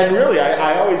 And really,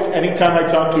 I always, anytime I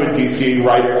talk to a DC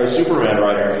writer, a Superman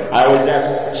writer, I always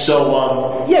ask,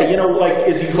 so,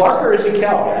 is he Clark or is he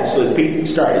Cal, guys? So Pete,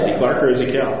 start. Is he Clark or is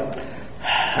he Cal?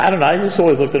 I don't know. I just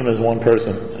always looked at him as one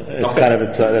person. It's kind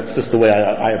of, that's just the way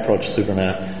I approach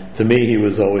Superman. To me, he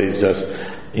was always just,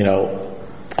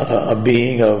 a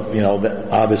being of,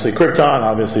 obviously Krypton,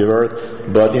 obviously of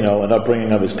Earth, but, an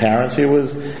upbringing of his parents. He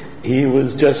was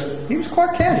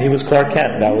Clark Kent. He was Clark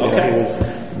Kent. That was, he was,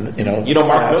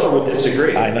 Mark Miller would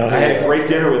disagree. I know. I had a great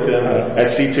dinner with him at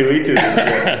C2E2 this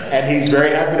year, and he's very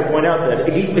happy to point out that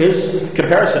his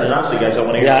comparison, and honestly, guys, I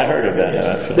want to hear. Yeah, I heard of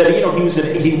that. That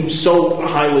he was so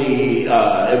highly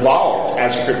evolved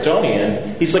as a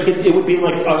Kryptonian. He's like it would be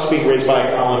like us being raised by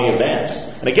a colony of ants.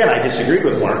 And again, I disagreed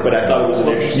with Mark, but I thought it was an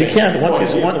interesting. You can't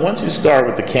once you start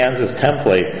with the Kansas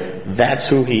template. That's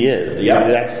who he is.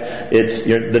 Yep. It's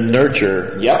the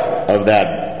nurture of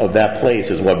that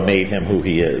place is what made him who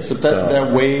he is. But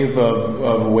that wave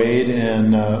of Wade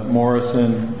and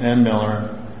Morrison and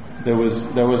Miller, that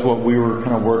was what we were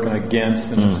kind of working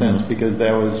against in a sense, because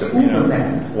that was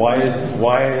why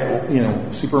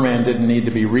Superman didn't need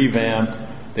to be revamped.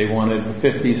 They wanted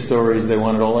 50 stories. They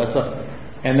wanted all that stuff,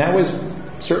 and that was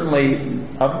certainly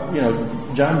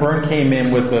John Byrne came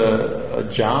in with a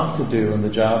job to do, and the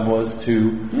job was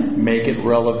to make it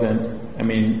relevant. I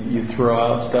mean, you throw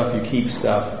out stuff, you keep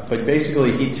stuff, but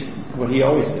basically what he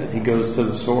always did. He goes to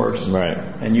the source. Right.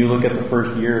 And you look at the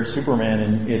first year of Superman,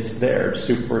 and it's there.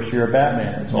 First year of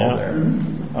Batman, it's all there.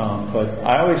 But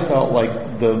I always felt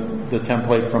like the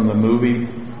template from the movie,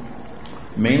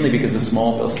 mainly because the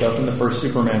Smallville stuff in the first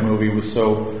Superman movie was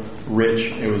so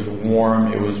rich. It was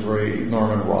warm. It was very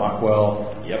Norman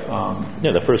Rockwell. Yep.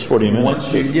 The first 40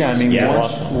 minutes.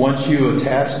 Once you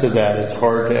attach to that, it's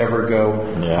hard to ever go,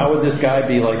 how would this guy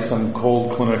be like some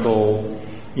cold, clinical,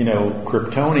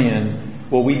 Kryptonian?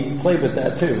 Well, we played with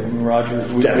that too. I mean, Roger,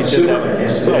 we did that.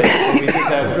 We did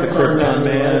that with the Krypton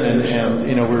Man,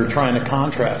 and we were trying to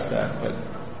contrast that. But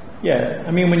yeah,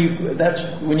 I mean,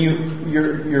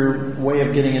 your way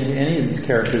of getting into any of these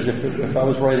characters. If I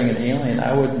was writing an alien,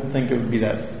 I wouldn't think it would be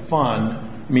that fun.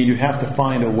 I mean, you have to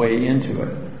find a way into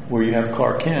it. Where you have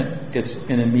Clark Kent, it's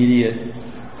an immediate,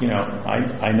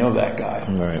 I know that guy.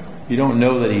 Right. You don't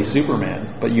know that he's Superman,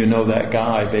 but you know that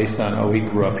guy based on, he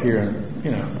grew up here, and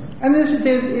And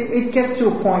it gets to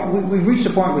a point, we've reached a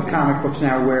point with comic books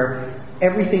now where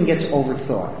everything gets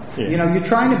overthought. Yeah. You're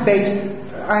trying to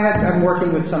I'm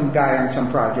working with some guy on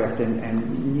some project,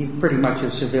 and he's pretty much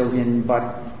a civilian,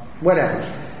 but whatever.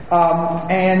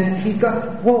 And he goes,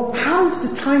 well, how does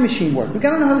the time machine work? We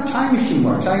got to know how the time machine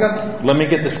works. I go, let me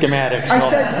get the schematics.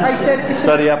 I said,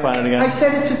 study up on it again. I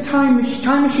said it's a time machine.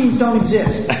 Time machines don't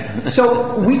exist.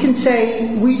 So we can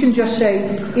just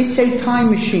say it's a time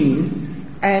machine,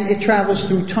 and it travels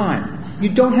through time. You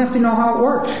don't have to know how it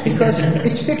works because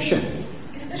it's fiction.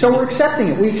 So we're accepting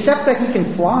it. We accept that he can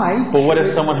fly. But what if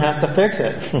someone has to fix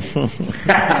it?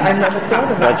 I never thought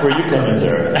of that. That's where you come in,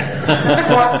 Jared.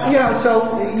 Well, so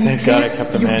Thank God I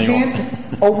kept the manual. You can't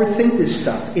overthink this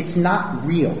stuff. It's not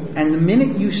real. And the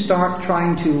minute you start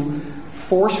trying to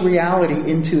force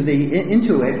reality into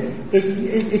it,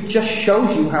 it just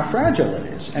shows you how fragile it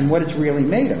is and what it's really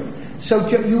made of. So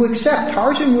you accept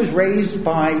Tarzan was raised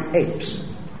by apes.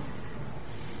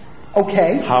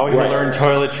 Okay. How he learned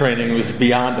toilet training was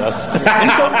beyond us. we don't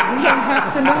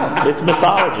have to know. It's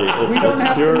mythology.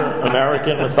 It's pure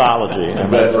American mythology.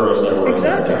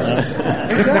 Exactly.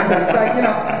 It's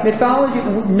like, mythology,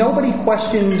 nobody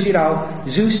questions,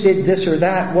 Zeus did this or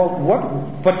that.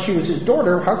 Well, but she was his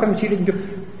daughter. How come she didn't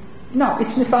do... No,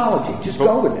 it's mythology. Just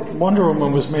go with it. Wonder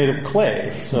Woman was made of clay,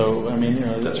 so I mean,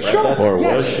 that's right. Sure.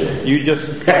 Was she? You just.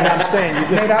 I'm saying you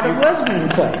just made out of lesbian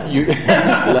clay.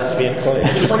 Lesbian clay.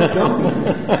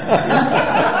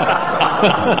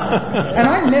 And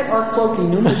I met Art Clokey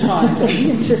numerous times, and he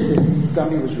insisted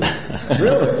Gumby was real.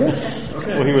 Really? Yeah.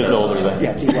 Okay. Well, he was older then.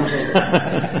 Yeah, he was.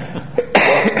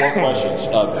 More questions,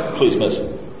 please, Miss.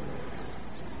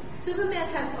 Superman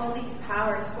has all these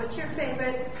powers. What's your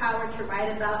favorite power to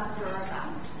write about and draw about?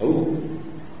 Oh,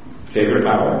 favorite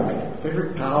power?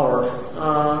 Favorite power?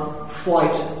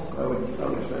 Flight, I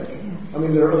would think. I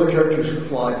mean, there are other characters who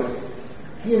fly, but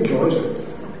he enjoys it.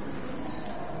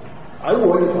 I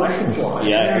would if I could fly.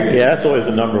 Yeah, that's always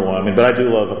the number one. I mean, but I do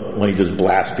love when he just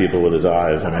blasts people with his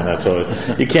eyes. I mean, that's always,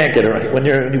 you can't get it right.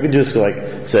 You can just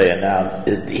say, and now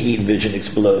the heat vision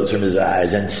explodes from his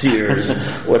eyes and sears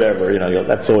whatever.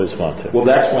 That's always fun too. Well,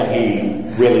 that's when he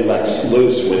really lets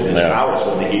loose with his powers,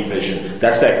 with the heat vision.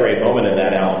 That's that great moment in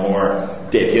that Alan Moore,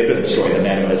 Dave Gibbons story, The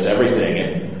Man Who Has Everything,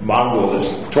 and Mongol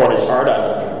has torn his heart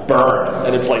out, burned,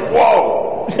 and it's like, whoa.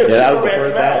 That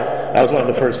was one of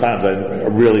the first times I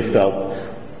really felt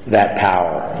that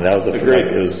power. That was the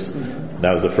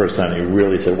first time you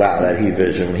really said, "Wow, that heat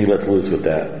vision!" When he lets loose with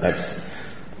that, that's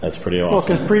pretty awesome. Well,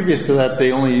 because previous to that,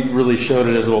 they only really showed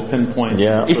it as little pinpoints.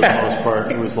 For the most part,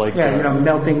 it was like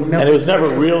melting. And it was never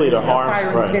really to harm.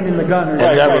 Firing pin in the gun.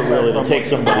 Never really to take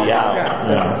somebody out.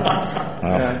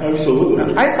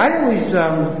 Absolutely. I always.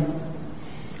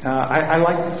 I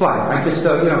like the flight. I just,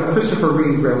 Christopher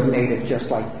Reeve really made it just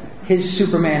like his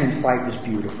Superman in flight was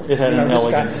beautiful. It had an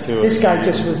elegance to it. This guy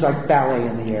just was like ballet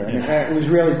in the air. It was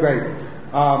really great.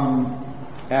 So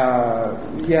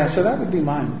that would be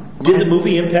mine. Did the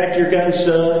movie impact your guys?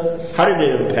 How did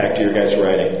it impact your guys'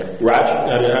 writing? Raj,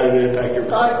 how did it impact your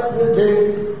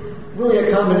Really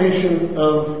a combination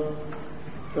of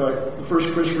the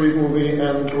first Chris Reeve movie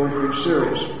and the George Reeve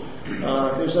series.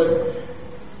 Is that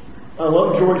I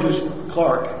love George's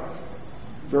Clark.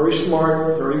 Very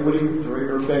smart, very witty, very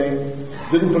urbane.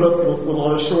 Didn't put up with a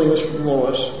lot of silliness from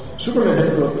Lois. Superman had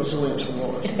to put up with silliness from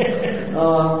Lois.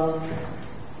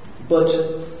 But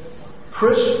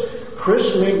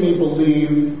Chris made me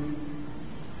believe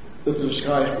that the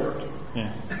disguise worked.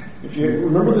 Yeah. If you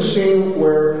remember the scene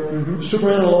where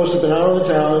Superman and Lois have been out of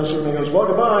the town, and Superman goes, "Well,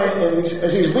 goodbye," and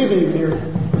as he's leaving, you hear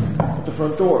at the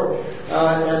front door.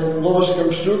 And Lois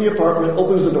comes through the apartment,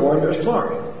 opens the door, and there's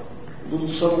Clark. A little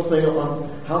subtle thing on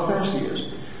how fast he is.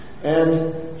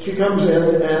 And she comes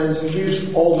in, and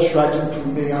she's all distracted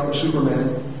from being out with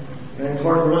Superman. And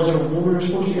Clark runs over, well, we were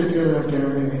supposed to get together and have dinner,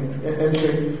 maybe. And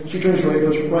she turns around, he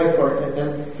goes, right, Clark.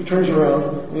 And he turns around,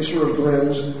 and he sort of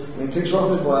grins, and he takes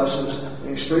off his glasses, and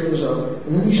he straightens up,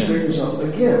 and then he straightens up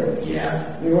again.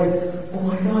 Yeah. And you're like, oh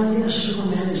my God, yes,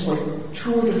 Superman is like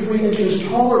 2 to 3 inches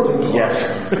taller than Clark. Yes.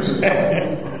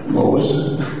 Lois.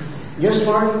 Yes,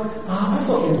 Clark? I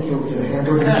thought you were going to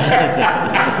handle it.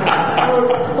 Oh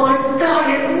my God,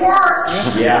 it works!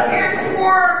 Yeah. It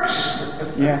works!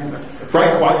 Yeah.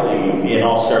 Frank Whiteley in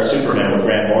All-Star Superman with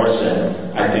Grant Morrison,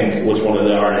 I think, was one of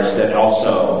the artists that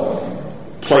also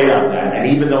played on that.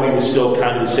 And even though he was still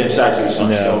kind of the same size, he was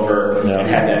hunched over and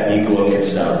had that neat look and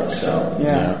stuff. So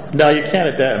No, you can't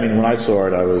at that. I mean, when I saw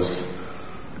it, I was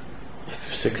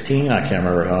 16. I can't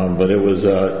remember but it was.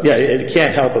 It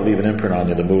can't help but leave an imprint on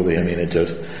you. The movie. I mean, it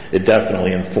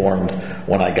definitely informed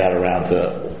when I got around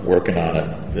to working on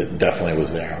it. It definitely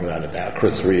was there without a doubt.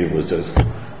 Chris Reeve was just.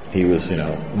 He was,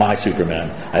 my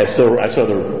Superman. I saw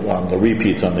the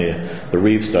repeats on the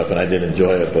Reeve stuff, and I did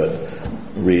enjoy it. But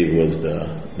Reeve was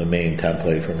the main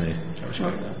template for me.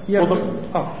 Yeah.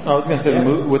 I was going to say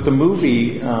with the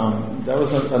movie, that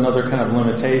was another kind of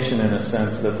limitation in a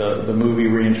sense that the movie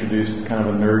reintroduced kind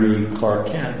of a nerdy Clark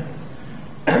Kent,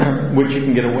 which you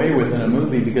can get away with in a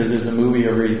movie because there's a movie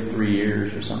every 3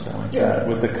 years or something like that.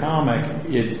 With the comic,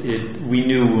 we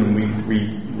knew when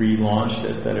we relaunched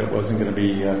it that it wasn't going to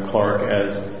be Clark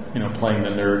as playing the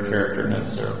nerd character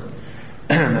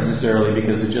necessarily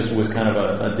because it just was kind of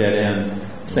a dead end.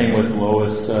 Same with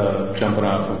Lois jumping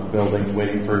off of buildings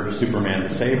waiting for Superman to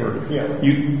save her. Yeah.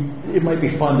 It might be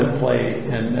fun to play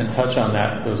and touch on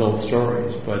those old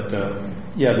stories, but the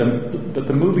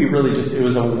movie really it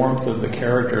was a warmth of the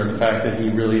character and the fact that he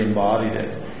really embodied it.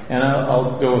 And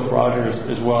I'll go with Roger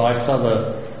as well. I saw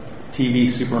the TV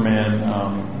Superman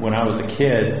when I was a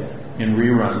kid in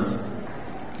reruns,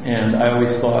 and I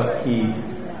always thought he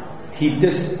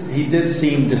did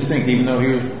seem distinct, even though he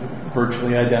was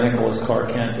virtually identical as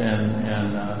Clark Kent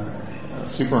and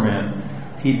Superman.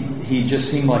 He just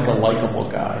seemed like a likable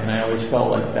guy, and I always felt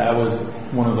like that was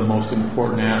one of the most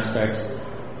important aspects.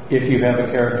 If you have a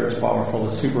character as powerful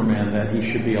as Superman, that he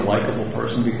should be a likable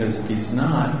person, because if he's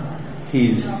not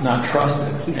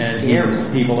trusted,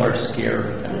 and people are scared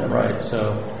of him, right?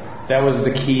 So that was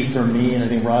the key for me, and I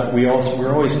think we're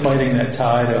always fighting that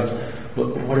tide of,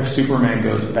 what if Superman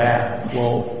goes bad?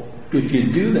 Well, if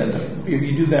you do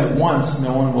that once,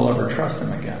 no one will ever trust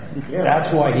him again. Yeah.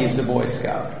 That's why he's the Boy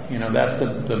Scout. That's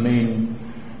the main.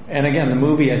 And again, the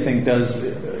movie I think does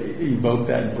evoke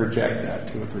that and project that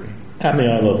to a degree. I mean,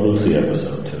 I Love Lucy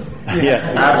episode too. Yes,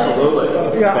 absolutely.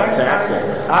 Fantastic.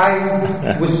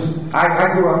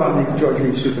 I grew up on the George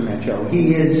Reeves Superman show.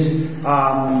 He is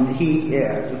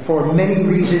for many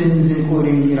reasons,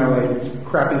 including a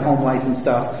crappy home life and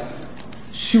stuff.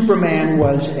 Superman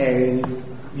was a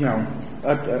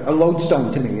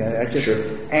lodestone to me.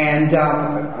 And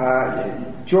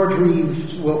George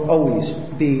Reeves will always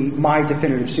be my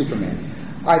definitive Superman.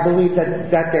 I believe that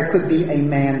there could be a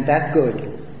man that good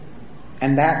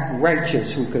and that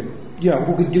righteous who could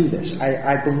do this.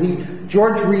 I believe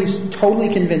George Reeves totally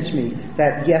convinced me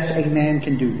that yes, a man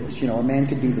can do this. A man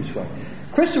can be this way.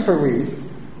 Christopher Reeve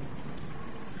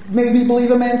made me believe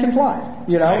a man can fly.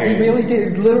 He really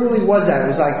did. Literally was that. It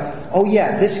was like, oh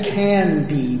yeah, this can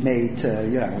be made to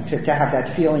have that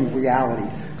feeling of reality.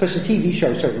 Because the TV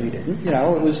show certainly didn't.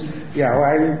 It was.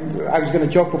 I was going to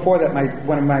joke before that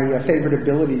one of my favorite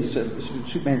abilities of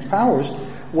Superman's powers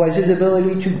was his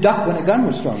ability to duck when a gun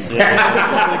was thrown. Because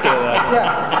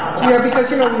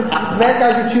the bad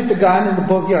guys would shoot the gun and the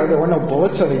bullet. There were no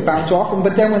bullets, so they bounce off them.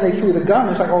 But then when they threw the gun,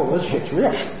 it's like, oh, this shit's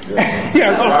real.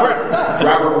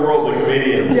 Robert World, the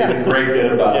comedian, did a great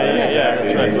bit about that.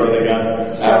 Exactly. They throw the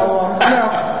gun. So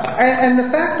and the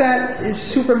fact that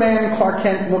Superman and Clark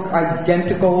Kent look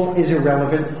identical is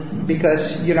irrelevant.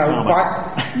 Because if you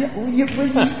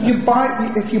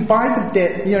buy the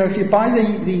bit, if you buy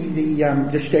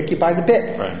the shtick, you buy the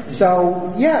bit. Right.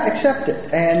 So accept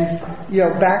it. And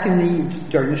back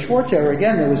during the Schwartz era,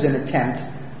 again, there was an attempt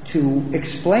to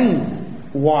explain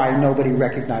why nobody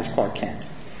recognized Clark Kent.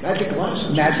 Magic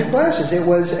glasses. Magic glasses. It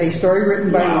was a story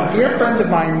written by a dear friend of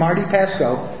mine, Marty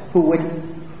Pasco, who would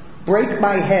break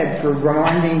my head for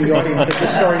reminding the audience that the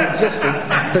story existed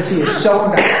because he is so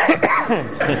embarrassed.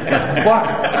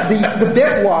 But the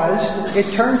bit was,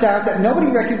 it turns out that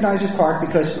nobody recognizes Clark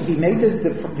because he made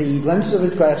the lenses of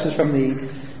his glasses from the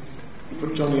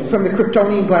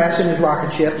Kryptonian glass in his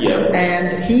rocket ship,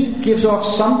 and he gives off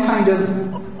some kind of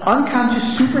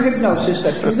unconscious super hypnosis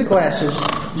that through the glasses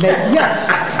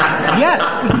Yes,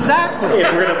 exactly.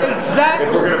 If we're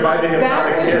gonna buy the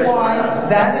hypnotic kiss,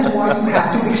 that is why you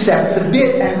have to accept the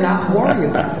bit and not worry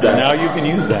about it. Now you can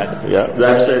use that. Yeah,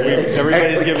 that's fantastic.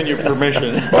 Everybody's giving you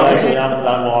permission. Well, actually,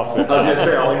 I'm off it. I was going to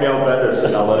say, I'll email Bendis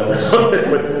and I'll let him know.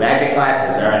 With magic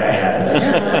glasses, all right, I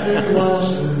have it.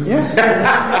 Yeah.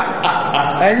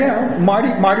 And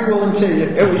Marty will insist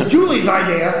it was Julie's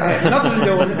idea. I had nothing to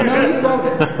do with it. No, you wrote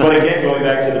it. But again, going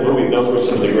back to the movie, those were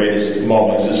some of the greatest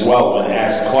moments as well. When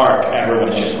as Clark,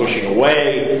 everyone's just pushing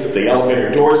away, the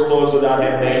elevator doors close without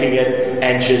him making it,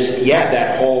 and just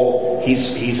that whole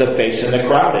he's a face in the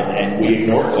crowd, and we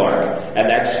ignore Clark, and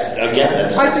that's.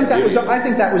 I think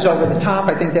that was over the top.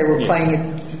 I think they were playing it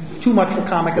too much for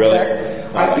comic effect.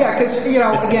 Because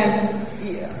again.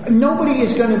 Nobody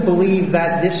is going to believe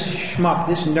that this schmuck,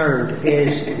 this nerd,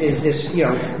 is this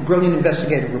brilliant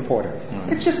investigative reporter.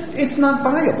 It's not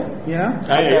viable,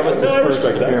 That was his first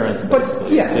appearance. But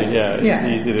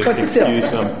easy to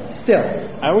excuse him. Still,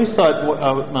 I always thought.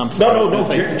 I'm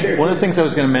sorry. One of the things I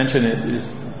was going to mention is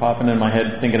popping in my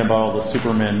head, thinking about all the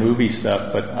Superman movie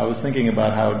stuff. But I was thinking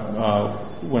about how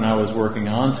when I was working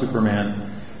on Superman.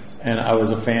 And I was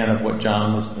a fan of what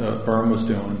John Byrne was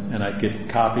doing, and I'd get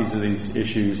copies of these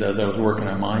issues as I was working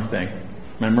on my thing.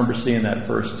 And I remember seeing that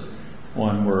first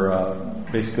one where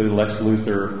basically Lex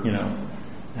Luthor,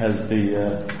 has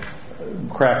the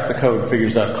cracks the code,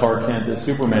 figures out Clark Kent is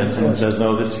Superman. Someone says,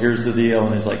 "No, here's the deal,"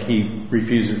 and he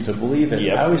refuses to believe it.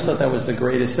 Yep. I always thought that was the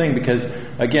greatest thing because,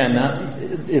 again,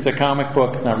 it's a comic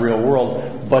book, it's not real world,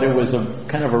 but it was a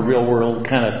kind of a real world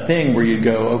kind of thing where you'd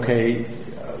go, okay.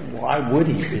 Why would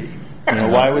he be?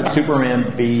 Why would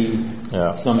Superman be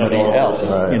somebody else?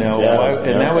 Right.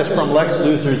 And that was from Lex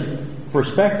Luthor's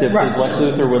perspective, because Lex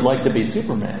Luthor would like to be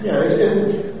Superman. Yeah,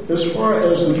 and as far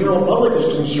as the general public is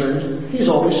concerned, he's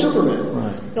always Superman.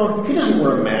 Right. He doesn't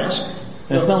wear a mask.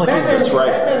 It's not like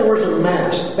Batman wears a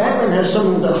mask. Batman has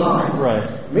something to hide. Right.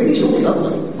 Maybe he's only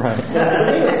ugly. Right.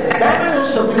 Batman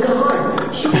has something to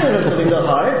hide. Superman has nothing to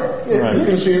hide. Right. You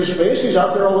can see his face. He's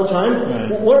out there all the time.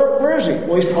 Right. Where is he?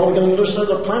 Well, he's probably on the other side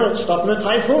of the planet, stopping a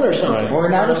typhoon or something. Or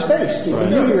in outer space. Keeping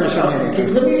the meteors away.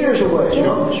 Keeping the meteors away.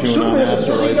 Superman's a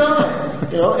busy guy.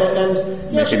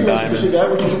 And Superman's a busy guy,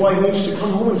 which is why he needs to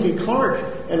come home and be Clark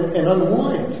and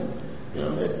unwind.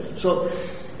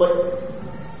 But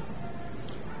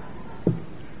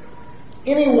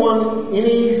any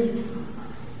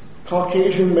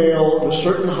Caucasian male of a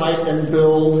certain height and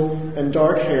build and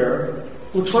dark hair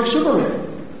looks like Superman.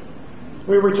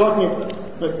 We were talking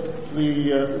like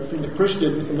the thing that Chris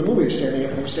did in the movie,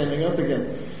 standing up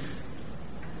again.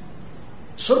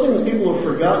 Something that people have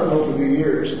forgotten over the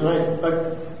years, and I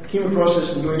came across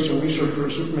this in doing some research for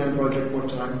a Superman project one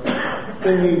time.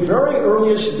 In the very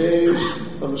earliest days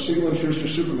of the Siegel and Schuster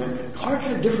Superman, Clark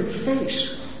had a different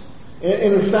face. And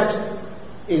in fact,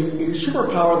 a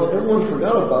superpower that everyone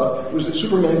forgot about was that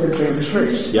Superman could change his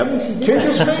face. Yep. Change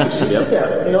his face. He did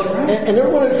that. And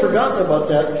everyone had forgotten about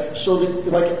that. So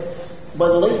that, by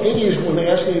the late 80s, when they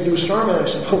asked me to do Starman, I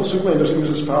said, "Oh, Superman doesn't use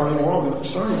this power anymore. I'll do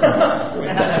Starman."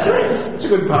 That's great. It's a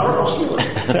good power. I'll steal it.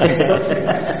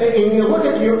 And you look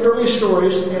at the early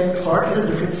stories, and Clark had a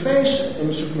different face,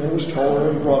 and Superman was taller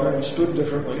and broader and stood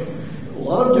differently. A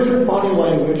lot of different body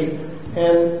language,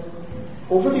 and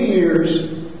over the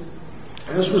years.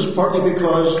 And this was partly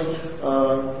because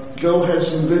Joe had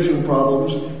some vision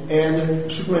problems, and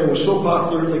Superman was so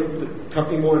popular that the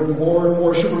company wanted more and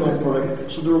more Superman product,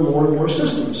 so there were more and more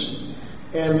assistants.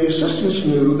 And the assistants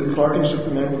knew that Clark and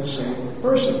Superman were the same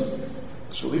person,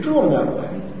 so they drew him that way.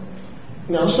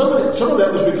 Now, some of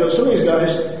that was because some of these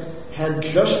guys had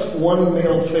just one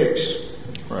male face.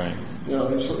 Right.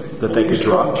 That they could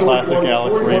draw. Classic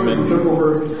Alex Raymond. Took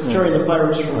over carrying the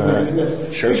pirates from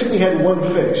Smith. Sure. Basically had one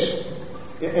face.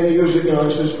 And he used it, he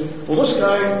says, well, this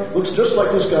guy looks just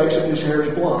like this guy, except his hair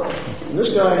is blonde. And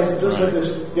this guy, just like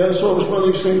this. Yeah, so it was one of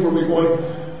these things where we're going,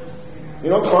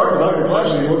 Clark, without your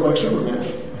glasses, you look like Superman.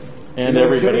 And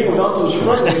everybody Jimmy, without those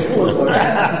freckles, you look like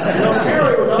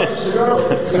Harry, without the cigar,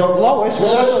 Lois,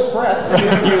 without those breasts. you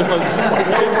look just like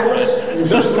Superman.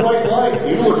 Just the white light,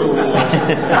 you look a little like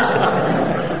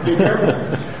Superman. Be careful.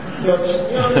 The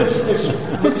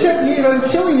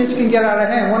silliness can get out of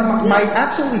hand. One of my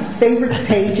absolutely favorite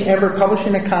page ever published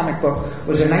in a comic book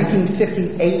was a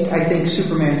 1958, I think,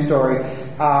 Superman story.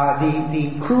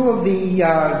 The crew of the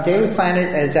Daily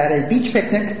Planet is at a beach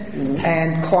picnic,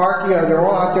 and Clark, they're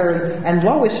all out there, and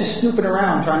Lois is snooping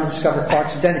around trying to discover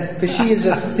Clark's identity because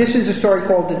this is a story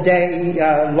called The Day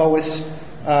Lois.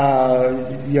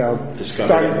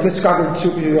 Discovered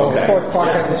Superman, Clark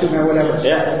Kent and Superman, whatever.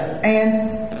 Yeah.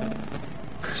 And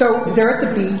So they're at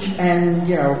the beach, and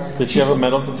Did she have a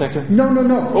metal detector? No.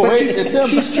 Oh, But wait, it's him.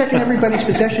 she's checking everybody's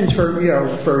possessions for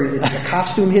a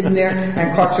costume hidden there,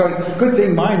 and Clark's going, "Good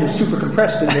thing mine is super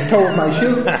compressed in the toe of my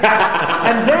shoe."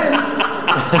 And then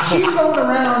she's going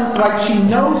around like she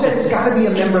knows that it's got to be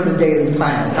a member of the Daily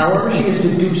Planet. However, she has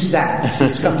deduced that.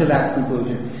 She's come to that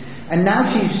conclusion. And now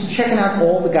she's checking out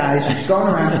all the guys. She's going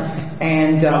around,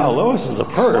 and wow, Lois is a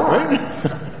perv, right?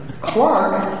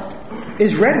 Clark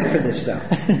is ready for this stuff.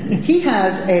 He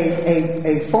has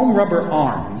a foam rubber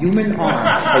arm, human arm.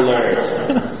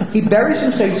 Hilarious. He buries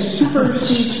himself,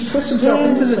 twists himself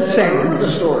into the sand. The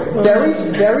story.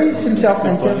 Buries himself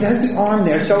and has the arm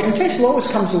there. So in case Lois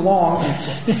comes along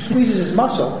and squeezes his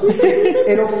muscle,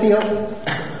 it'll feel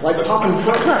like popping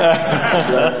fruit.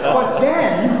 But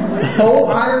then, oh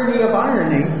irony of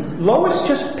irony, Lois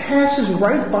just passes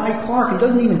right by Clark and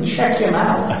doesn't even check him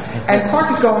out. And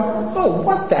Clark is going, "Oh,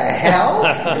 what the hell?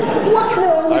 What's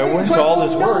wrong with I me?" went It's to all "Oh,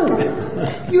 this no. work."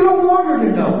 You don't want her to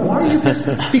know. Why are you?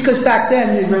 Because back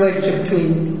then the relationship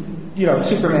between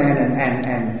Superman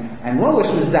and Lois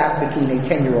was that between a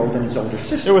 10-year-old and his older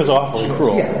sister. It was awfully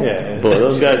cruel. Yeah. Boy,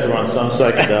 those guys were on some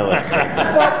psychedelics.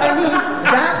 But I mean,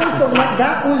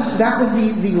 that was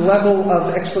the level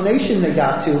of explanation they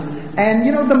got to. And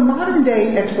the modern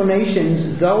day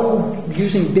explanations, though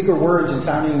using bigger words and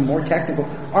sounding more technical,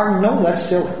 are no less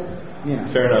silly.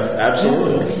 Fair enough.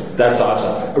 Absolutely. That's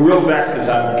awesome. Real fast, because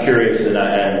I'm curious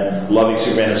and loving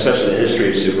Superman, especially the history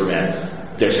of Superman.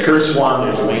 There's Kurt Swan,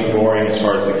 there's Wayne Boring as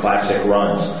far as the classic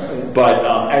runs. But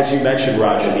as you mentioned,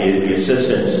 Roger, the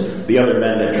assistants, the other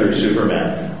men that drew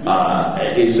Superman,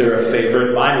 is there a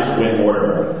favorite? Mine was Win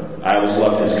Mortimer. I always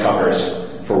loved his covers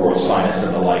for World's Finest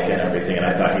and the like and everything, and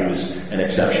I thought he was an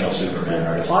exceptional Superman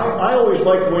artist. I always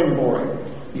liked Wayne Boring.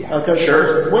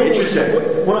 Sure. Wayne Interesting.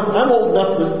 I'm old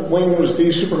enough that Wayne was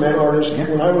the Superman artist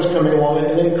when I was coming along,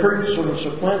 and then Kurt sort of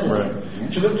supplanted him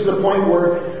to the point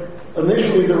where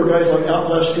initially there were guys like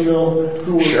Outlaw Steel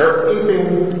who were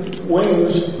aping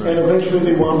Wayne's, and eventually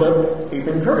they wound up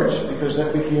aping Kurt's because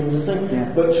that became the thing. Yeah.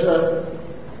 But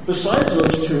besides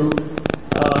those two,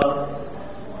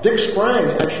 Dick Sprang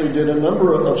actually did a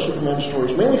number of Superman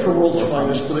stories, mainly for World's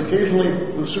Finest, but occasionally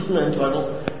with Superman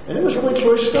title, and it was really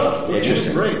choice stuff. It was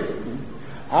great.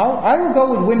 I will go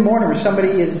with Win Mortimer. Somebody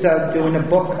is doing a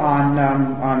book on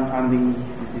the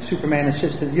Superman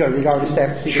assistant, the artist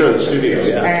after the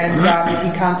studio,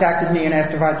 And he contacted me and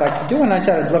asked if I'd like to do it, and I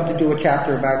said I'd love to do a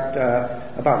chapter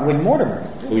about Win Mortimer.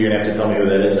 Well, you're going to have to tell me who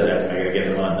that is. I got to get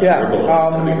them on. That'd be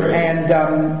great.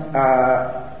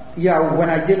 When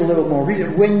I did a little more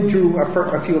research, Win drew a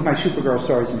few of my Supergirl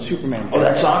stories in Superman. Oh,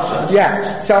 that's awesome.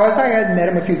 Yeah. So I had met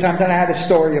him a few times, and I had a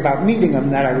story about meeting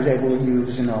him that I was able to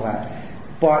use and all that.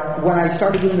 But when I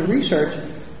started doing the research,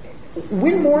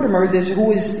 Win Mortimer,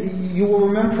 you will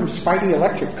remember from Spidey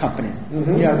Electric Company,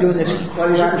 doing this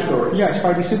Spidey Super Stories. Yeah,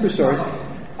 Spidey Super Stories.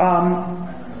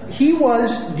 He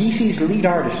was DC's lead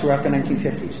artist throughout the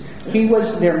 1950s. He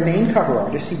was their main cover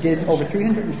artist. He did over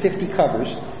 350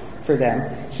 covers for them.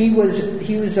 He was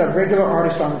a regular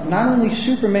artist on not only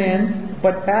Superman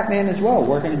but Batman as well,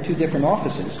 working in two different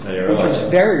offices, which is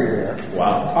very rare.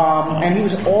 Wow! And he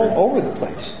was all over the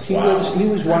place. He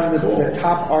was one of the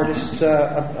top artists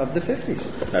of the 50s.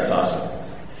 That's awesome.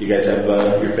 You guys have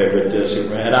your favorite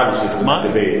Superman, and obviously it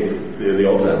could be the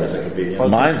old timers. It could be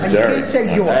mine's and Derek. You can't say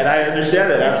yours. And I understand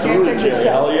that absolutely.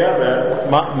 Hell yeah, man.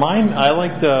 Mine, I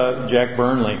liked Jack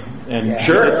Burnley. And he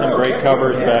sure, did some great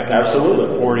covers back in the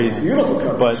 40s. Beautiful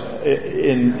covers. But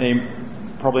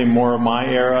probably more of my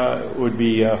era would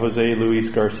be Jose Luis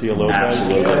Garcia Lopez.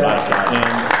 Absolutely.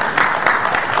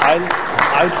 And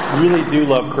I really do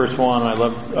love Kurt Swan. I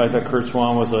thought Kurt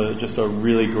Swan was just a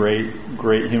really great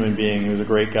human being. He was a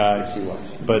great guy. Yes, he was.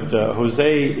 But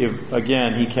Jose,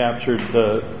 he captured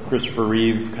the Christopher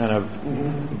Reeve kind of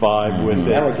vibe with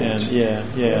it. Elegance.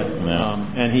 And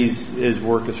and his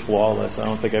work is flawless. I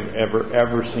don't think I've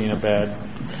ever seen a bad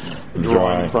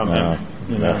drawing from him.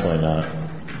 Definitely not.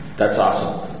 That's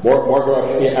awesome. More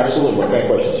absolutely. More fan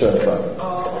questions. Sir, in the front.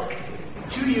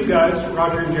 Two of you guys,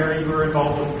 Roger and Jerry, you were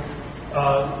involved with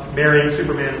marrying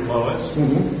Superman and Lois,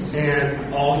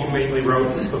 and all you mainly wrote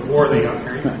before they got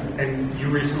married, and you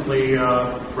recently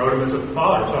wrote him as a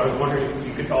father. So I was wondering if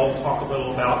you could all talk a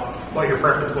little about what your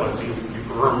preference was. You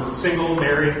prefer single,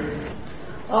 married?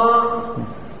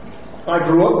 I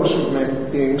grew up with Superman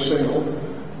being single,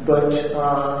 but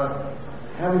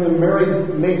having been married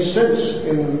made sense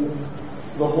in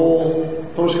the whole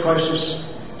post-crisis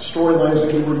storylines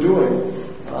that we were doing.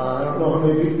 I don't know how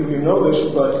many of you know this,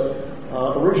 but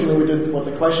originally we did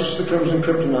the Crisis of the Crimson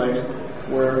Kryptonite,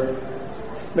 where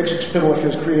Mixed-Spindler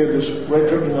has created this red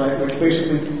kryptonite, which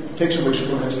basically takes away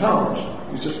Superman's powers.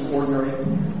 He's just an ordinary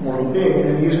mortal being,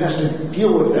 and he has to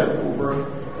deal with that over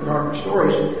an arc of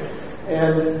stories.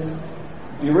 And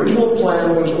the original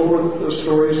plan was over the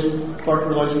stories. Clark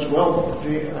realizes, well,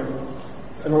 gee, I'm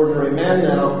an ordinary man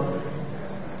now,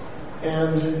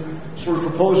 and sort of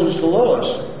proposes to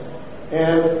Lois.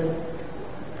 And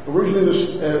originally,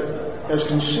 this, as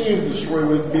conceived, the story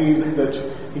would be that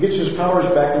he gets his powers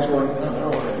back, and he's going, oh,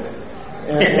 no,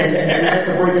 and you have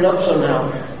to break it up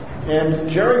somehow. And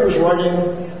Jerry was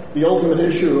writing the ultimate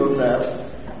issue of that,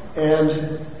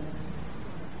 and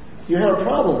you had a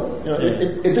problem. You know,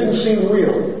 it didn't seem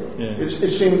real. Yeah.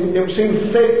 It seemed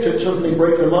fake to suddenly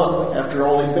break them up after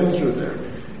all they'd been through there.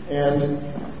 And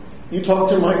you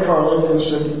talked to Mike Carlin and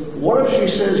said, "What if she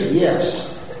says yes?"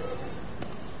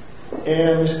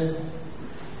 And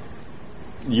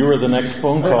you were the next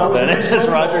phone call then, as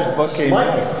Roger's book came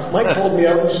out. Mike called me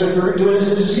up and said, "We're doing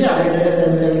this." He says, "Yeah,"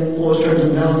 and Lois turns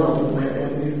him down ultimately.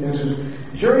 And said,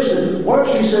 Jerry said, "What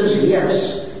if she says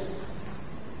yes?"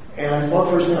 And I thought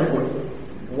for a second, I went,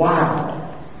 "Wow,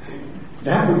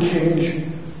 that would change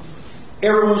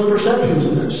everyone's perceptions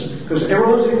of this, because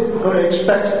everyone's going to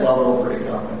expect, well, they'll break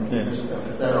up, and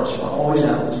that always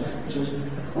happens." He says,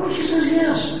 "What if she says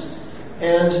yes?"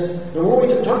 And the more we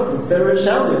talked, the better it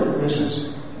sounded. And he says,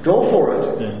 "Go for it."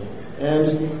 Yeah. And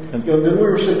then we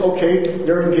were saying, okay,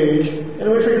 they're engaged.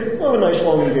 And we figured, well, a nice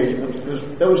long engagement. Because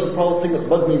that was the problem thing that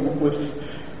bugged me with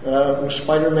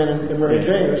Spider-Man and Mary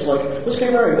Jane. It's like, let's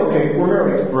get married. Okay, we're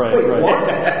married. Right, wait, right. What?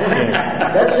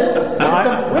 That's it?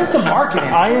 Where's the marketing?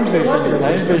 I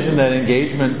envisioned that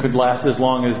engagement could last as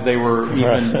long as they were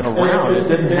even around. It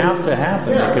didn't have to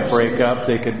happen. Yeah. They could break up.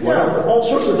 They could... Yeah, all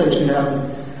sorts of things can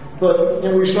happen. But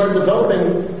we started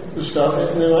developing the stuff,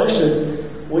 and then I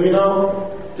said,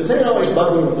 well, the thing that always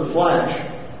bugged me with The Flash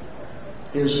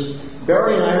is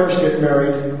Barry and Iris get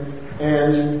married,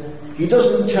 and he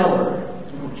doesn't tell her.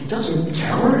 He doesn't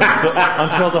tell her?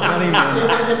 Until the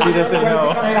honeymoon. She doesn't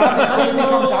know.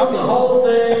 The whole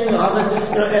thing.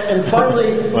 And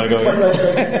finally...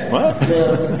 What?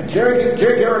 Jerry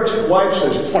Garrick's wife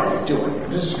says, "What are you doing?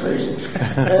 This is crazy."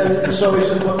 And so he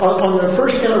said, on their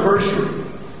first anniversary,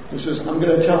 he says, "I'm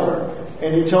going to tell her."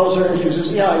 And he tells her, and she says,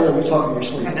 "Yeah, I know, we talk in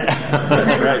your sleep."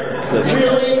 That's right. That's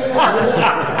really?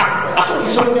 So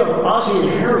something of Ozzy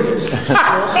and Harriet. So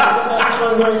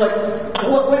I'm going like,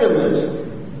 wait a minute.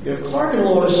 If Clark and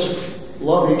Lois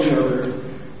love each other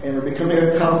and are becoming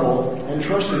a couple and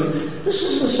trusting, this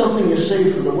isn't something you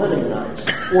save for the wedding night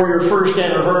or your first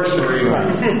anniversary.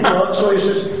 So he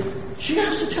says, she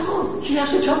has to tell him. She has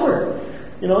to tell her.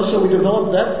 So we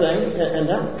developed that thing, and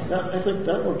that I think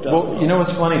that worked out. Well,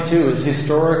 what's funny too is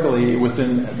historically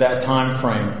within that time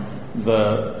frame,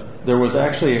 there were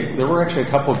actually a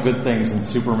couple of good things in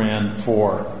Superman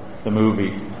 4, the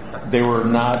movie. They were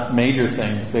not major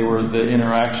things. They were the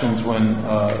interactions when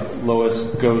Lois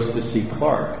goes to see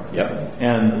Clark. Yep.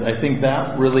 And I think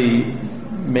that really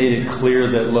made it clear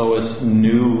that Lois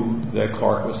knew that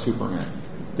Clark was Superman.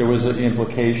 There was an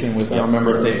implication with, I don't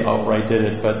remember if they outright did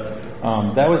it, but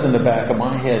that was in the back of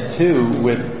my head too,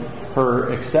 with her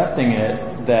accepting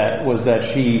it, that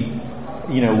she,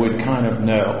 would kind of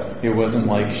know. It wasn't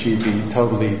like she'd be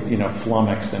totally,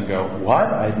 flummoxed and go, "What?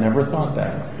 I'd never thought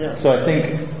that." Yeah. So I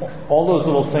think all those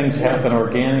little things happen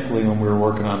organically when we were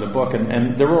working on the book.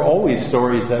 And there were always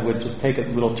stories that would just take a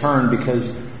little turn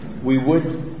because we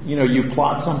would, you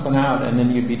plot something out and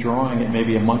then you'd be drawing it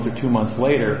maybe a month or 2 months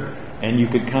later, and you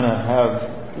could kind of have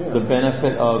the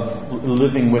benefit of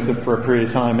living with it for a period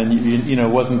of time, and it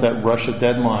wasn't that rush of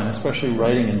deadline, especially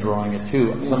writing and drawing it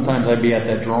too. Sometimes I'd be at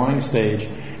that drawing stage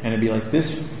and it'd be like,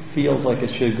 this feels like it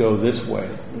should go this way.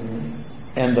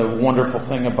 And the wonderful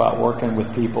thing about working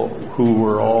with people who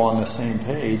were all on the same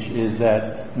page is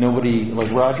that nobody,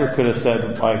 like Roger could have said,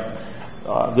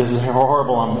 this is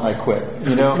horrible, I quit.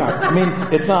 I mean,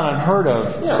 it's not unheard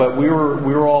of, but we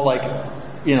were all like,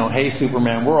 hey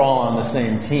Superman, we're all on the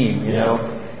same team, you know.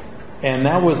 And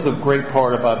that was the great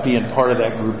part about being part of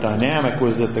that group dynamic,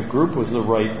 was that the group was the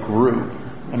right group.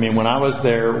 I mean, when I was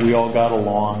there, we all got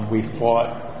along, we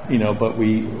fought, but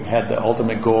we had the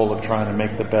ultimate goal of trying to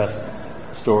make the best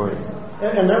story.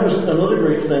 And that was another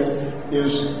great thing,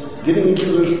 is getting each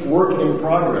other's work in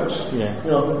progress. Yeah.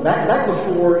 Back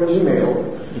before email,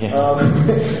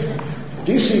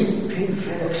 DC paid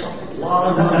FedEx a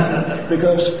lot of money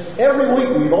because every week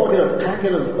we'd all get a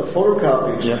packet of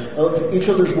photocopies of each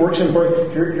other's works in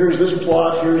break. Here's this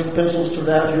plot, here's the pencils to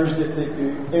that, here's the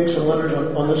inks and letters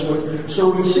on this one. So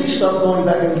we'd see stuff going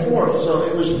back and forth. So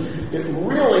it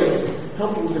really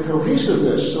helped with the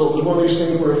cohesiveness. So it was one of these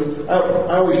things where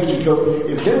I always used to joke,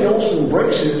 if Jimmy Olsen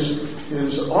breaks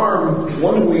his arm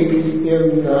one week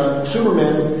in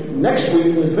Superman, next week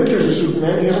in Adventures of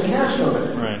Superman, he has a cast on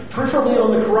it. Right. Preferably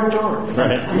on the correct arm.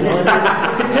 Right. You can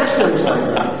catch things like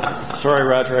that. Sorry,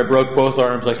 Roger, I broke both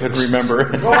arms. I couldn't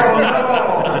remember. Oh, no!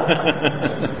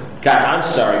 God, I'm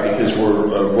sorry because we're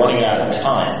running out of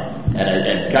time.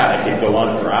 And God, I could go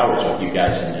on for hours with you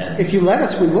guys. And If you let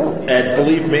us, we will. And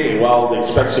believe me, well,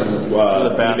 expect some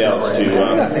emails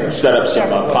to set up some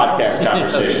podcast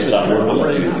conversations on Word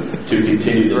Balloon to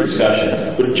continue the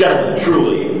discussion. But gentlemen,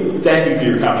 truly, thank you for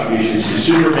your contributions to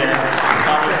Superman,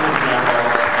 comics in general,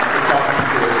 and for talking to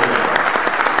us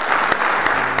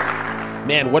today.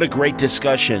 Man, what a great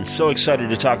discussion. So excited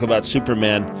to talk about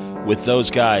Superman with those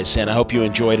guys, and I hope you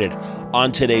enjoyed it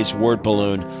on today's Word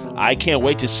Balloon. I can't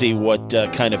wait to see what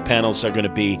kind of panels are going to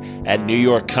be at New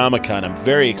York Comic Con. I'm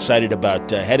very excited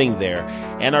about heading there.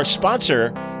 And our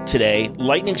sponsor today,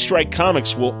 Lightning Strike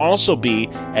Comics, will also be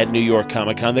at New York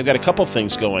Comic Con. They've got a couple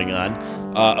things going on.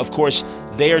 Of course,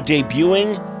 they are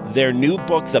debuting their new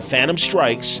book, The Phantom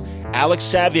Strikes. Alex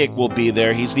Saviuk will be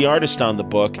there. He's the artist on the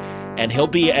book. And he'll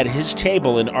be at his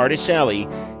table in Artist Alley,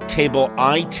 table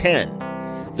I-10.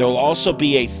 There will also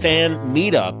be a fan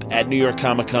meetup at New York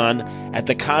Comic Con at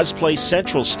the Cosplay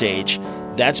Central stage.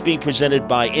 That's being presented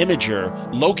by Imager,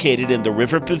 located in the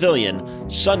River Pavilion,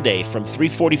 Sunday from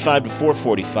 3:45 to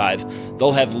 4:45.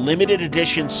 They'll have limited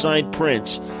edition signed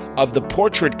prints of the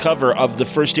portrait cover of the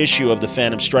first issue of The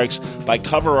Phantom Strikes by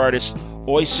cover artist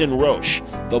Oysen Roche.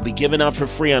 They'll be given out for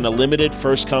free on a limited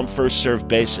first-come, first-served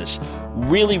basis.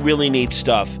 Really, really neat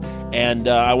stuff. And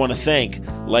I want to thank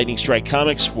Lightning Strike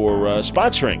Comics for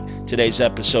sponsoring today's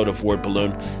episode of Word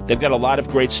Balloon. They've got a lot of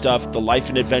great stuff. The Life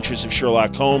and Adventures of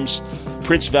Sherlock Holmes,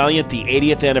 Prince Valiant, the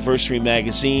 80th Anniversary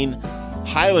Magazine,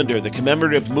 Highlander, the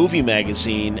commemorative movie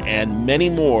magazine, and many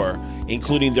more,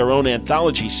 including their own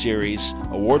anthology series,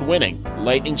 award-winning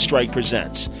Lightning Strike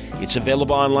Presents. It's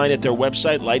available online at their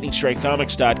website,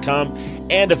 lightningstrikecomics.com,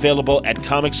 and available at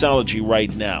Comixology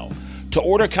right now. To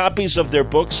order copies of their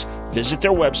books, visit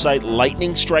their website,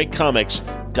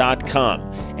 lightningstrikecomics.com.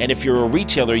 And if you're a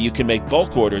retailer, you can make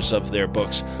bulk orders of their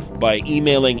books by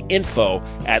emailing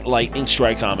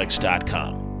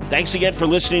info@lightningstrikecomics.com. Thanks again for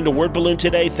listening to Word Balloon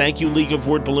today. Thank you, League of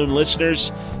Word Balloon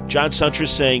listeners. John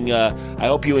Suntress saying, I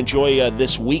hope you enjoy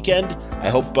this weekend. I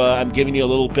hope I'm giving you a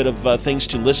little bit of things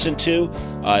to listen to.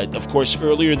 Of course,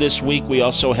 earlier this week, we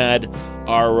also had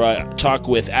our talk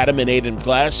with Adam and Aidan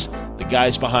Glass, the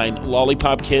guys behind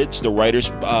Lollipop Kids, the writers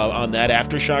on that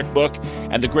Aftershock book,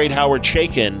 and the great Howard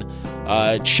Chaykin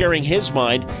sharing his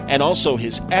mind and also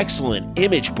his excellent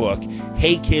Image book,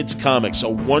 Hey Kids Comics, a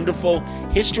wonderful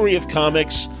history of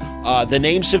comics. The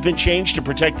names have been changed to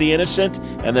protect the innocent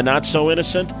and the not so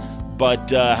innocent,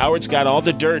 but Howard's got all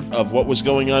the dirt of what was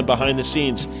going on behind the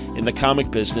scenes in the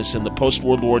comic business in the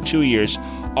post-World War II years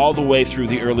all the way through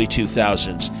the early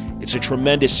 2000s. It's a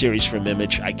tremendous series from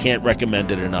Image. I can't recommend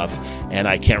it enough. And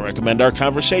I can't recommend our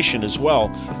conversation as well,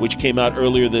 which came out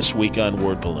earlier this week on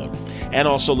Word Balloon. And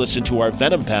also listen to our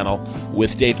Venom panel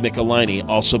with Dave Michelini,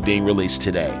 also being released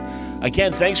today.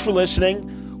 Again, thanks for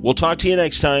listening. We'll talk to you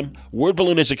next time. Word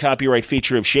Balloon is a copyright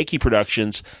feature of Shaky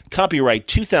Productions, copyright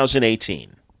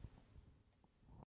 2018.